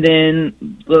 And then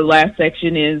the last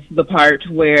section is the part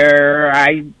where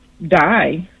I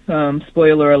die.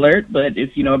 Spoiler alert, but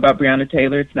if you know about Breonna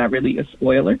Taylor, it's not really a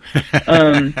spoiler.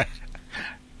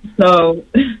 So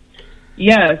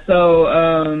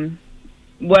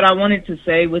what I wanted to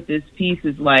say with this piece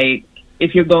is, like,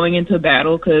 if you're going into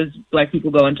battle, because black people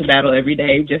go into battle every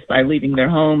day just by leaving their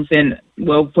homes, and,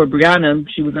 well, for Brianna,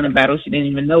 she was in a battle, she didn't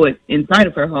even know it, inside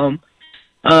of her home.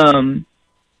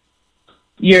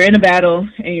 You're in a battle,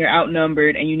 and you're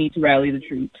outnumbered, and you need to rally the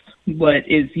troops. What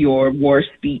is your war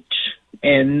speech?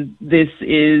 And this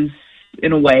is,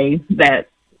 in a way, that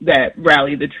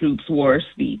rally the troops war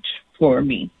speech for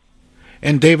me.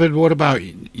 And David, what about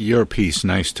your piece,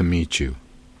 Nice to Meet You?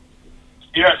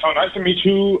 Yeah, so Nice to Meet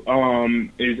You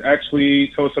is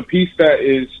actually, so it's a piece that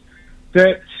is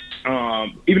set,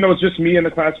 even though it's just me in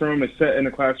the classroom, it's set in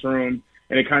the classroom,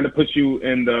 and it kind of puts you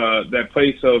in that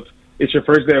place of, it's your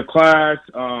first day of class,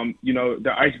 the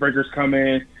icebreakers come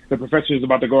in, the professor is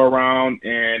about to go around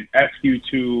and ask you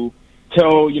to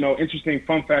tell, interesting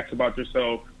fun facts about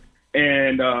yourself.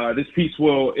 And this piece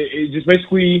it just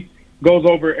basically goes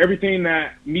over everything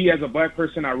that me as a Black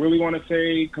person I really want to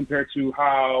say, compared to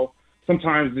how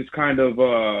sometimes this kind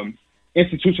of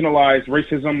institutionalized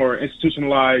racism or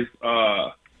institutionalized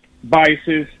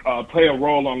biases play a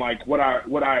role on like what I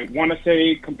want to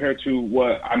say compared to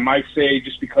what I might say,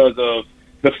 just because of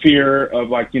the fear of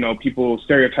like, people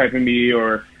stereotyping me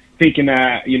or thinking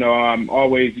that, I'm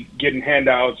always getting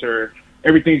handouts or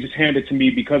everything's just handed to me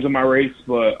because of my race.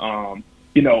 But,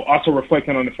 also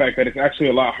reflecting on the fact that it's actually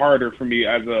a lot harder for me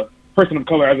as a person of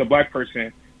color, as a Black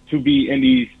person, to be in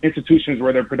these institutions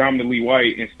where they're predominantly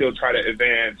white and still try to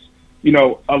advance,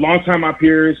 alongside my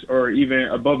peers or even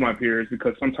above my peers,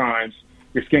 because sometimes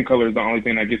your skin color is the only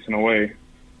thing that gets in the way.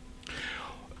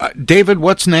 David,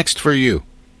 what's next for you?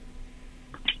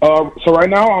 So right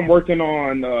now I'm working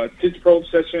on 6 probe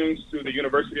sessions through the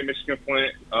University of Michigan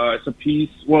Flint. It's a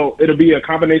piece, it'll be a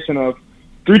combination of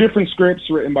 3 different scripts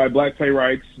written by Black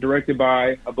playwrights, directed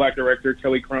by a Black director,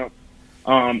 Kelly Crump.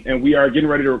 And we are getting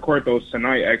ready to record those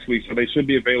tonight, actually, so they should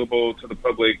be available to the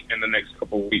public in the next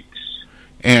couple of weeks.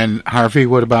 And Harvey,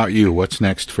 what about you? What's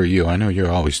next for you? I know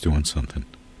you're always doing something.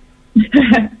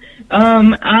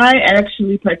 I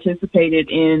actually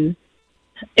participated in,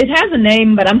 it has a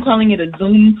name, but I'm calling it a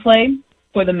Zoom play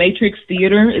for the Matrix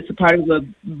Theater. It's a part of a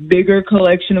bigger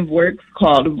collection of works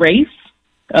called Race,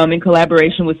 in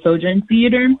collaboration with Sojourn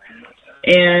Theater.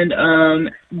 And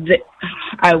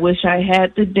I wish I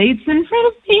had the dates in front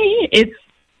of me.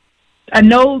 I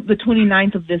know the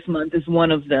 29th of this month is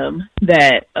one of them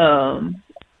that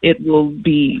it will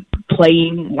be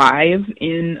playing live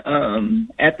in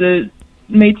at the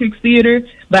Matrix Theater,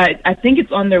 but I think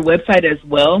it's on their website as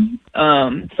well.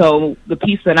 So the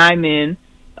piece that I'm in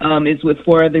is with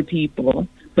 4 other people,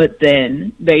 but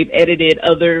then they've edited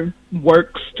other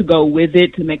works to go with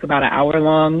it to make about an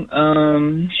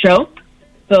hour-long show.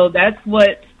 So that's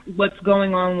what's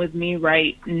going on with me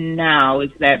right now,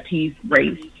 is that piece,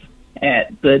 Race,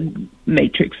 at the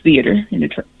Matrix Theater in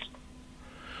Detroit.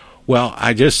 Well,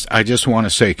 I just want to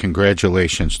say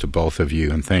congratulations to both of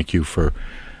you, and thank you for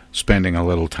spending a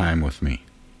little time with me.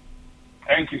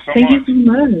 Thank you so much. Thank you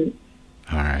so much.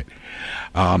 All right.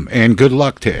 And good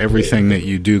luck to everything that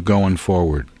you do going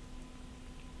forward.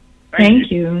 Thank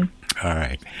you. All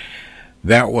right.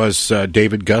 That was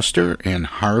David Guster and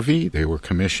Harvey. They were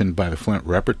commissioned by the Flint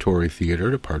Repertory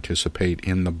Theater to participate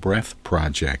in the Breath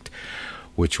Project,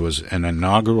 which was an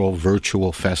inaugural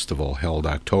virtual festival held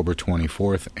October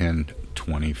 24th and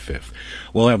 25th.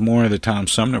 We'll have more of the Tom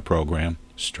Sumner program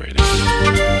straight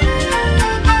ahead.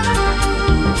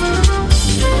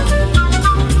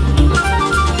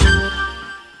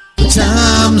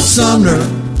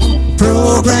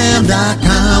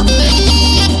 TomSumnerProgram.com.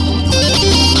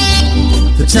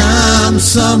 The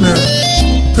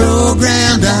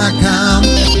TomSumnerProgram.com.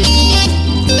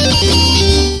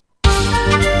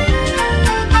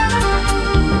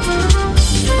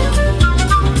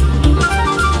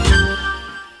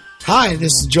 Hi,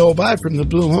 this is Joe By from the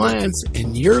Blue Hawaiians,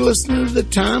 and you're listening to the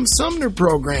Tom Sumner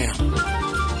Program.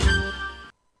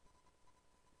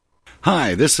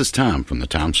 Hi, this is Tom from the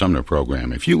Tom Sumner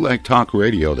Program. If you like talk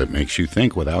radio that makes you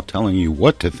think without telling you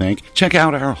what to think, check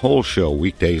out our whole show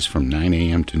weekdays from 9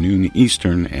 a.m. to noon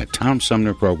Eastern at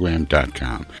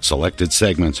TomSumnerProgram.com. Selected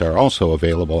segments are also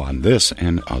available on this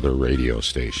and other radio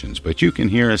stations, but you can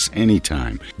hear us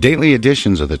anytime. Daily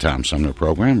editions of the Tom Sumner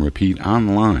Program repeat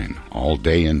online all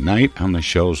day and night on the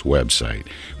show's website.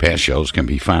 Past shows can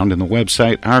be found in the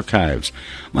website archives.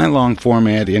 My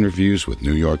long-format interviews with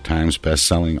New York Times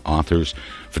best-selling authors,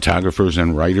 photographers,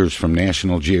 and writers from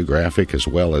National Geographic, as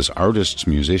well as artists,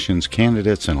 musicians,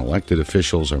 candidates, and elected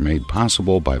officials, are made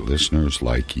possible by listeners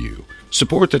like you.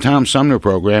 Support the Tom Sumner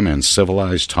Program and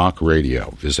Civilized Talk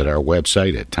Radio. Visit our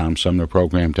website at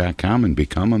TomSumnerProgram.com and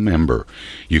become a member.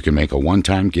 You can make a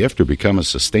one-time gift or become a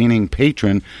sustaining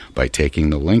patron by taking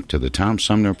the link to the Tom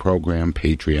Sumner Program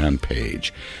Patreon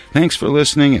page. Thanks for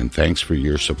listening, and thanks for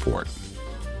your support.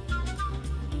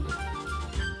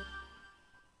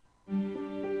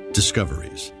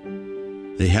 Discoveries.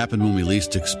 They happen when we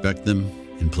least expect them,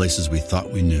 in places we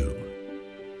thought we knew.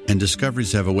 And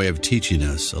discoveries have a way of teaching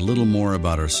us a little more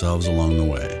about ourselves along the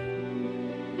way.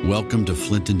 Welcome to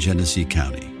Flint and Genesee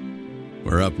County,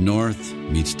 where up north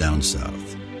meets down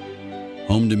south.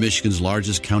 Home to Michigan's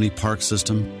largest county park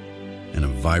system and a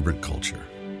vibrant culture.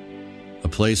 A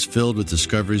place filled with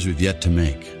discoveries we've yet to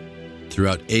make,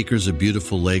 throughout acres of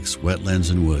beautiful lakes, wetlands,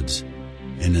 and woods,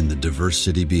 and in the diverse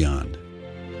city beyond.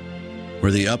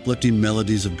 Where the uplifting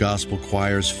melodies of gospel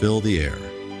choirs fill the air,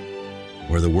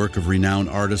 where the work of renowned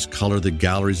artists color the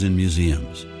galleries and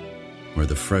museums, where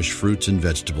the fresh fruits and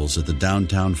vegetables at the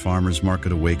downtown farmers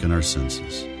market awaken our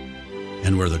senses,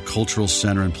 and where the cultural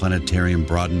center and planetarium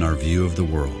broaden our view of the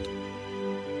world.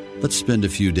 Let's spend a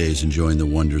few days enjoying the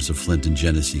wonders of Flint and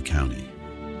Genesee County,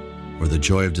 where the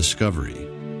joy of discovery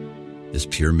is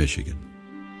pure Michigan.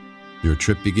 Your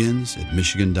trip begins at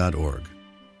Michigan.org.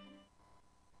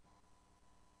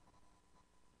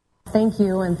 Thank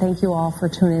you, and thank you all for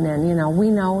tuning in. You know, we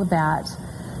know that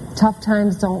tough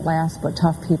times don't last, but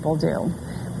tough people do.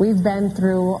 We've been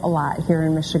through a lot here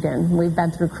in Michigan. We've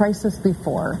been through crisis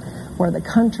before, where the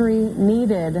country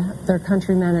needed their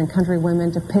countrymen and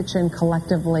countrywomen to pitch in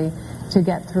collectively to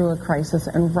get through a crisis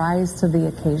and rise to the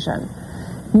occasion.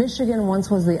 Michigan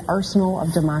once was the arsenal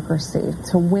of democracy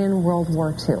to win World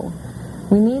War II.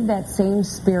 We need that same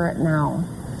spirit now.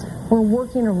 We're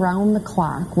working around the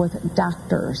clock with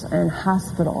doctors and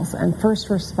hospitals and first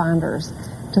responders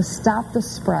to stop the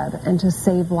spread and to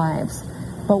save lives.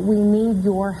 But we need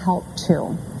your help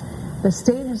too. The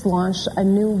state has launched a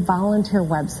new volunteer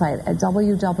website at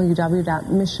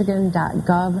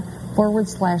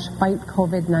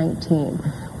www.michigan.gov/fight-COVID-19,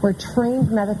 where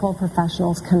trained medical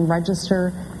professionals can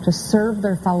register to serve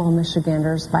their fellow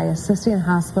Michiganders by assisting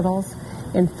hospitals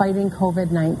in fighting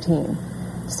COVID-19.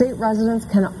 State residents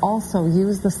can also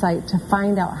use the site to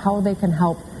find out how they can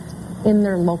help in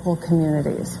their local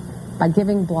communities by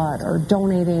giving blood or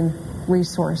donating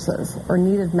resources or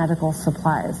needed medical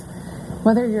supplies.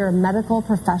 Whether you're a medical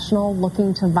professional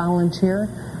looking to volunteer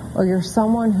or you're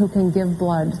someone who can give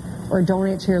blood or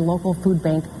donate to your local food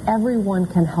bank, everyone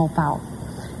can help out.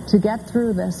 To get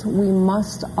through this, we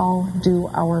must all do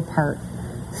our part.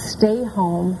 Stay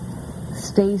home,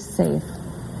 stay safe,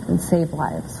 and save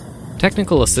lives.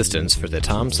 Technical assistance for the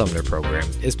Tom Sumner program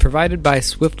is provided by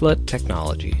Swiftlet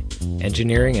Technology,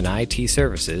 engineering and IT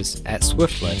services at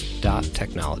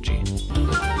swiftlet.technology.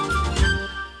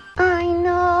 I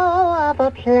know of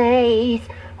a place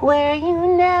where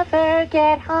you never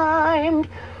get harmed,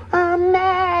 a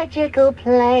magical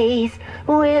place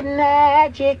with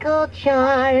magical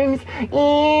charms,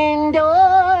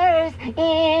 indoors,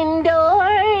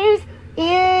 indoors,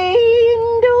 indoors.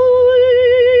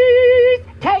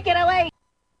 Take it away.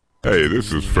 Hey,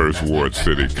 this is First Ward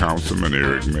City Councilman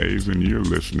Eric Mays, and you're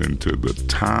listening to the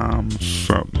Tom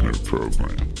Sumner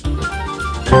Program.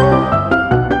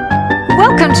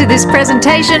 Welcome to this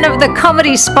presentation of the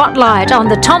Comedy Spotlight on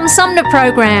the Tom Sumner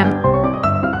Program.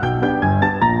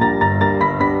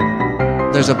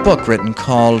 There's a book written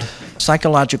called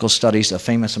Psychological Studies of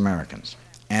Famous Americans,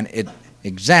 and it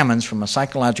examines from a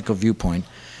psychological viewpoint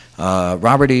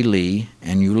Robert E. Lee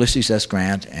and Ulysses S.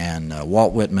 Grant and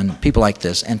Walt Whitman, people like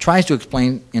this, and tries to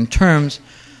explain in terms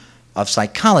of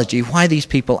psychology why these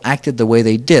people acted the way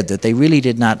they did, that they really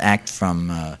did not act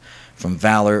from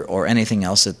valor or anything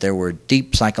else, that there were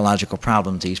deep psychological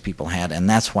problems these people had, and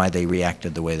that's why they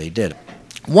reacted the way they did.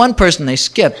 One person they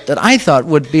skipped that I thought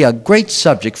would be a great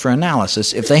subject for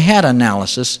analysis, if they had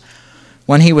analysis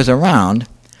when he was around,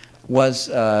 was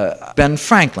Ben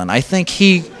Franklin. I think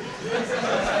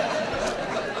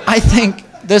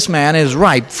this man is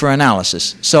ripe for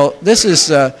analysis. So this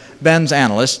is Ben's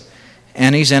analyst,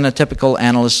 and he's in a typical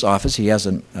analyst's office. He has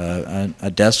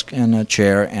a desk and a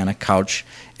chair and a couch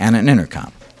and an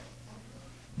intercom.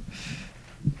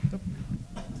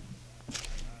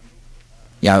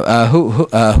 Yeah,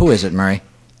 who is it, Murray?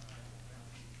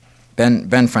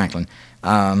 Ben Franklin.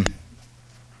 Can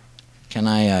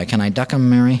I duck him,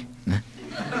 Mary?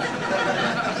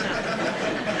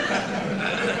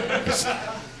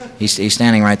 He's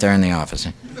standing right there in the office.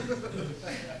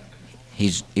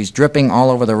 He's dripping all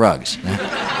over the rugs.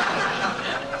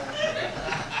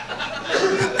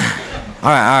 All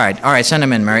right. Send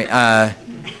him in, Mary.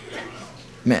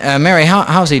 Mary,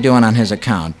 how's he doing on his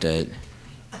account?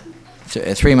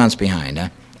 3 months behind, huh?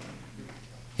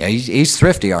 Yeah, he's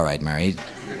thrifty, all right, Mary.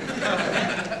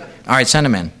 All right, send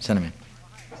him in.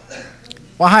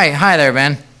 Well, hi there,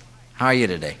 Ben. How are you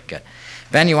today? Good.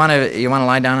 Ben, you want to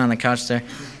lie down on the couch there?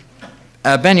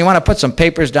 Ben, you want to put some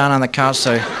papers down on the couch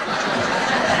so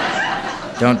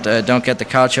don't get the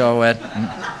couch all wet.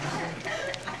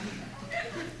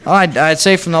 Well, I'd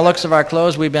say from the looks of our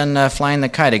clothes, we've been flying the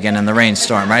kite again in the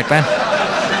rainstorm, right, Ben?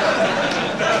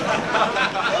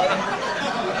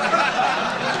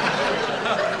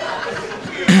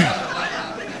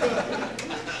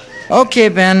 Okay,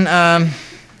 Ben.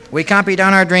 We copied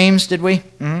down our dreams, did we?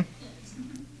 Mm-hmm.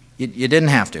 You didn't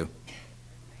have to.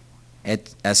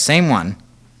 It's the same one.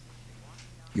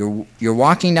 You're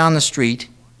walking down the street,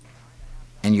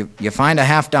 and you find a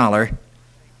 $50,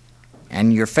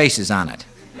 and your face is on it.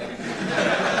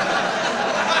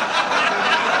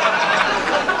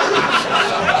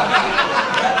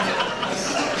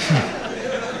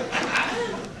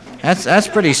 That's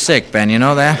pretty sick, Ben. You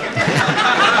know that?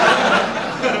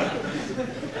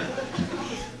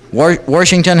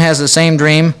 Washington has the same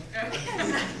dream,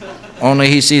 only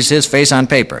he sees his face on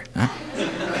paper. Huh?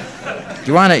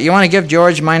 You want to give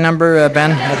George my number,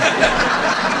 Ben?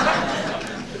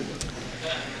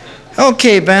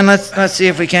 Okay, Ben. Let's see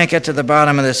if we can't get to the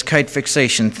bottom of this kite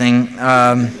fixation thing.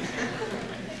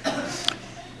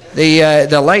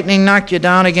 The lightning knocked you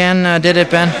down again, did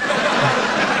it, Ben?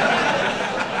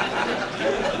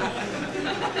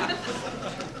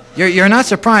 You're not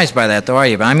surprised by that, though, are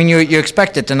you, Ben? I mean, you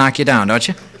expect it to knock you down, don't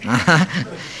you?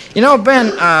 You know,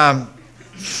 Ben,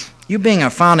 you being a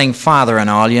founding father and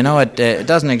all, you know, it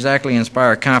doesn't exactly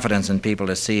inspire confidence in people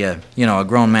to see a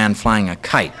grown man flying a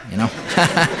kite, you know?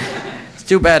 It's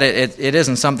too bad it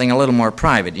isn't something a little more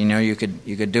private, you know, you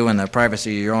could do in the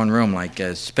privacy of your own room, like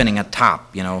spinning a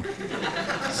top, you know,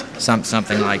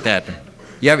 something like that.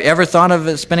 You ever thought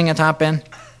of spinning a top, Ben?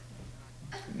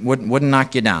 Wouldn't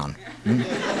knock you down. Hmm?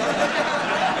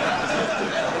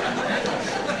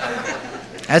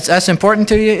 That's important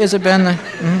to you, is it, Ben?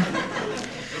 Mm-hmm.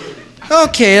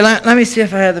 Okay, let me see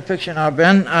if I have the picture now,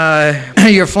 Ben.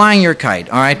 You're flying your kite,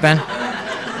 all right, Ben?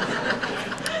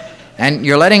 And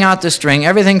you're letting out the string.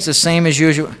 Everything's the same as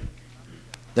usual.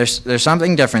 There's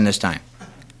something different this time.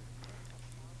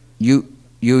 You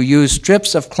use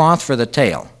strips of cloth for the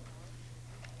tail.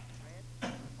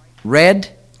 Red,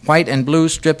 white, and blue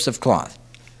strips of cloth.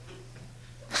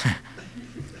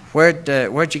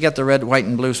 Where'd you get the red, white,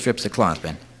 and blue strips of cloth,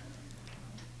 Ben?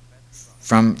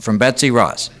 From Betsy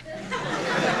Ross.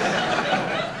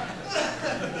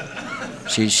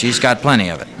 She's got plenty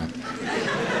of it.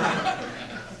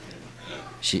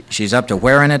 She's up to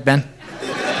wearing it, Ben?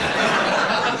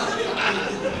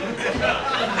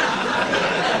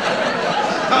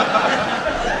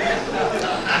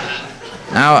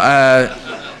 Now,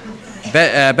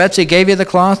 Betsy gave you the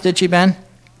cloth, did she, Ben?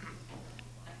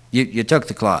 You took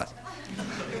the cloth.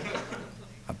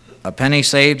 A penny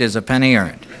saved is a penny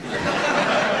earned.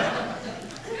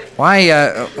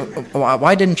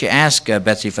 Why didn't you ask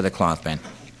Betsy for the cloth, Ben?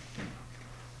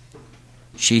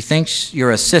 She thinks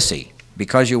you're a sissy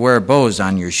because you wear bows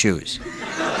on your shoes.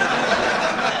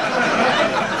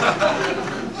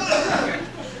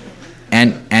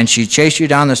 And she chased you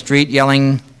down the street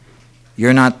yelling,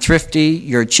 "You're not thrifty,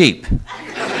 you're cheap."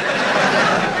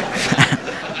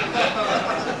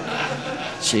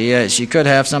 She could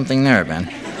have something there, Ben.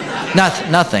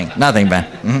 Nothing, Ben.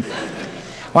 Mm-hmm.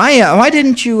 Why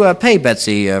didn't you pay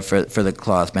Betsy for the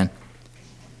cloth, Ben?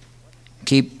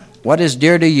 Keep what is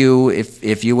dear to you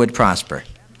if you would prosper.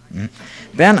 Mm-hmm.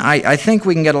 Ben, I think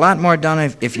we can get a lot more done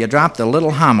if you drop the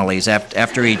little homilies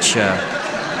after each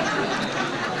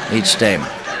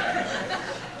statement.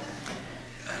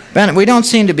 Ben, we don't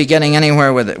seem to be getting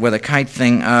anywhere with a kite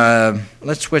thing.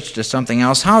 Let's switch to something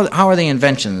else. How are the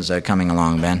inventions coming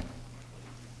along, Ben?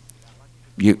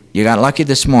 You got lucky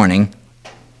this morning.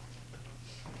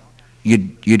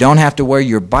 You don't have to wear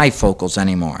your bifocals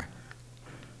anymore.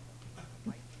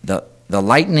 The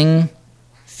lightning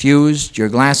fused your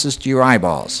glasses to your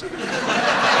eyeballs.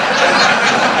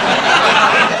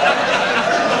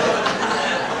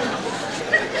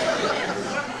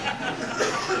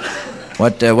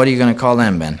 What are you going to call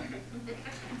them, Ben?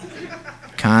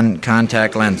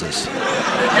 Contact lenses.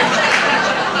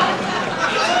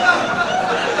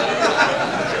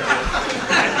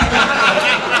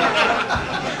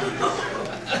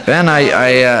 Ben,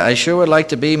 I sure would like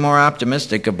to be more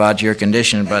optimistic about your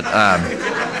condition, but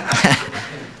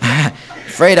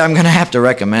afraid I'm going to have to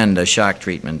recommend a shock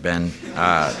treatment, Ben.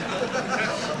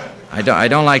 I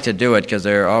don't like to do it because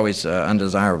there are always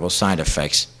undesirable side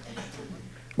effects.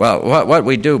 Well, what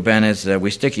we do, Ben, is we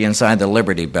stick you inside the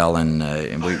Liberty Bell and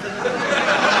we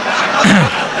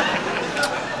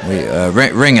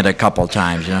ring it a couple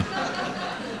times, you know.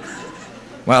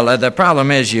 Well, the problem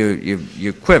is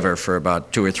you quiver for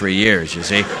about 2 or 3 years, you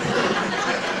see.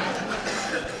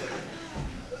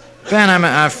 Ben, I'm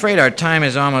afraid our time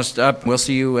is almost up. We'll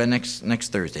see you next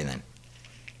Thursday then.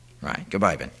 Right.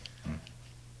 Goodbye, Ben.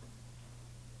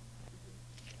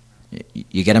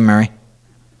 You get him, Mary?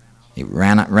 He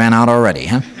ran out already,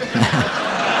 huh?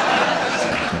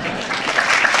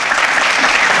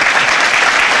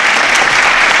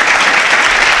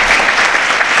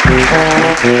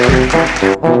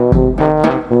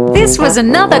 This was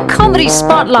another Comedy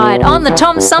Spotlight on the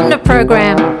Tom Sumner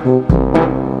Program.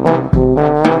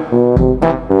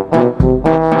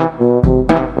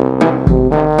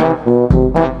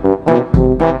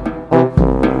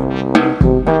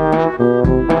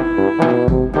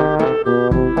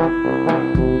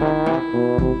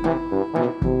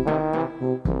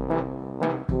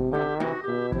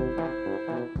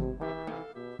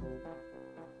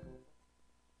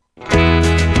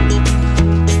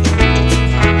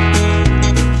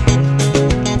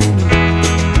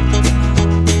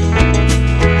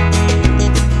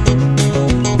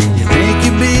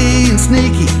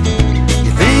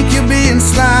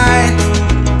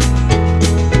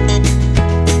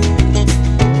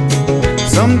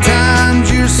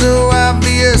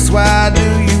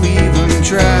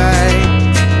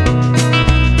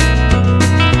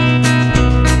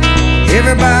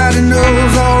 Everybody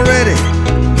knows already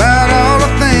about all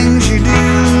the things you do.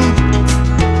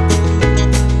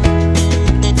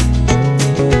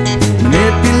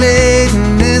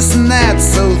 Manipulating this and that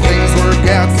so things work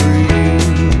out for you.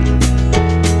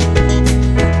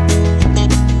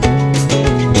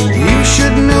 You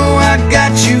should know I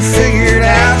got you figured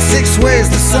out 6 ways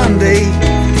to Sunday.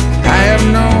 I have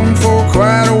known for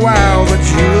quite a while, but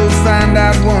you'll find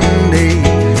out one day.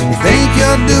 You think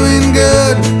you're doing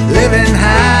good, living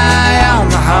high on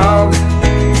the hog.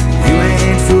 You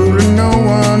ain't fooling no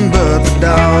one but the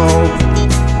dog.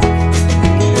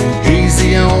 He's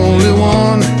the only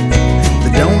one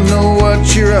that don't know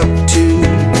what you're up to.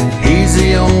 He's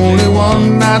the only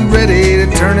one not ready to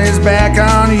turn his back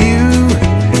on you.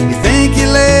 You think you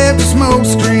left the smoke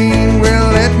screen,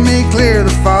 well let me clear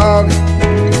the fog.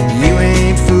 You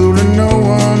ain't fooling no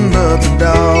one but the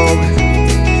dog.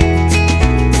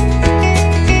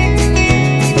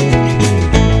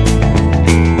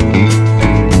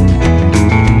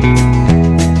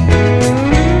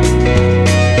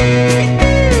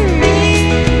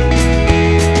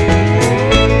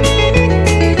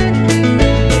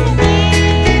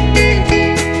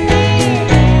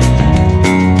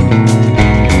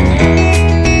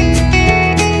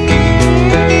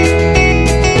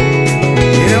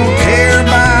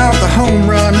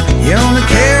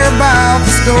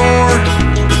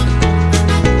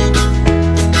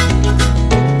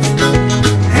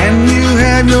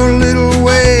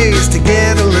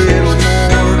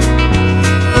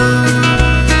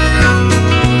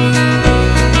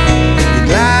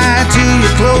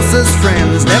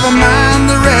 Friends, never mind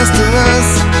the rest of us.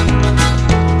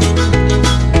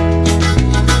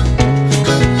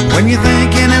 When you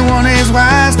think anyone is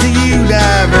wise to you,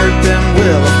 divert them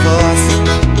with a fuss.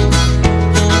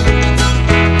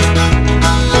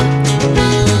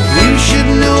 You should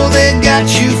know they got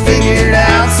you figured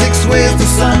out 6 ways to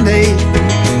Sunday.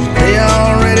 They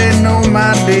already know,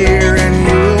 my dear, and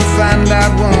you'll find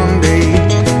out one day.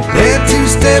 They're 2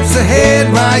 steps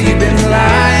ahead while you've been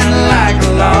lying like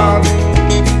a log.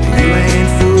 You ain't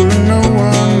fooling no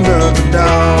one but the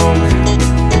dog.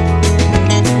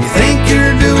 You think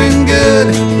you're doing good,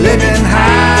 living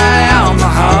high on the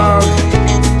hog.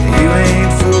 You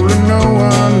ain't fooling no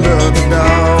one but the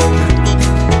dog.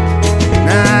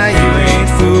 Nah, you ain't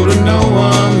fooling no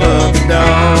one but the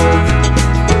dog.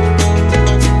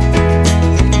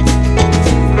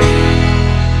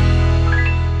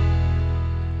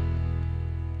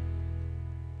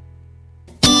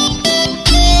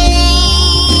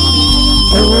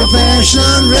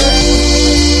 Old-fashioned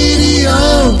radio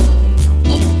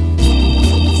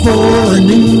for a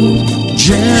new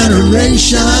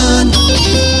generation.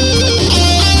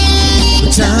 The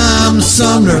Tom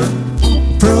Sumner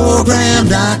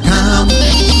Program.com.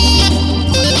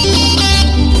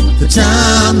 The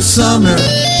Tom Sumner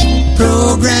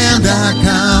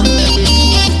Program.com.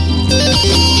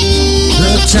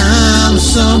 The Tom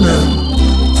Sumner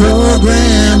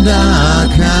Program.com.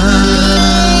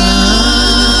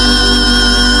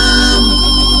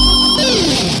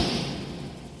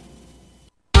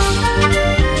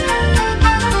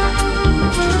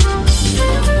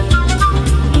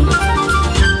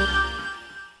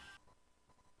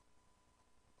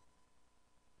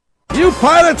 You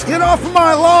pilots, get off of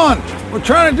my lawn. We're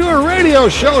trying to do a radio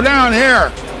show down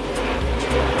here.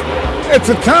 It's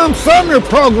a Tom Sumner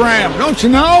program, don't you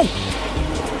know?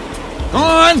 Go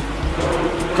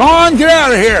on, get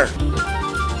out of here.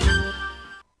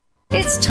 It's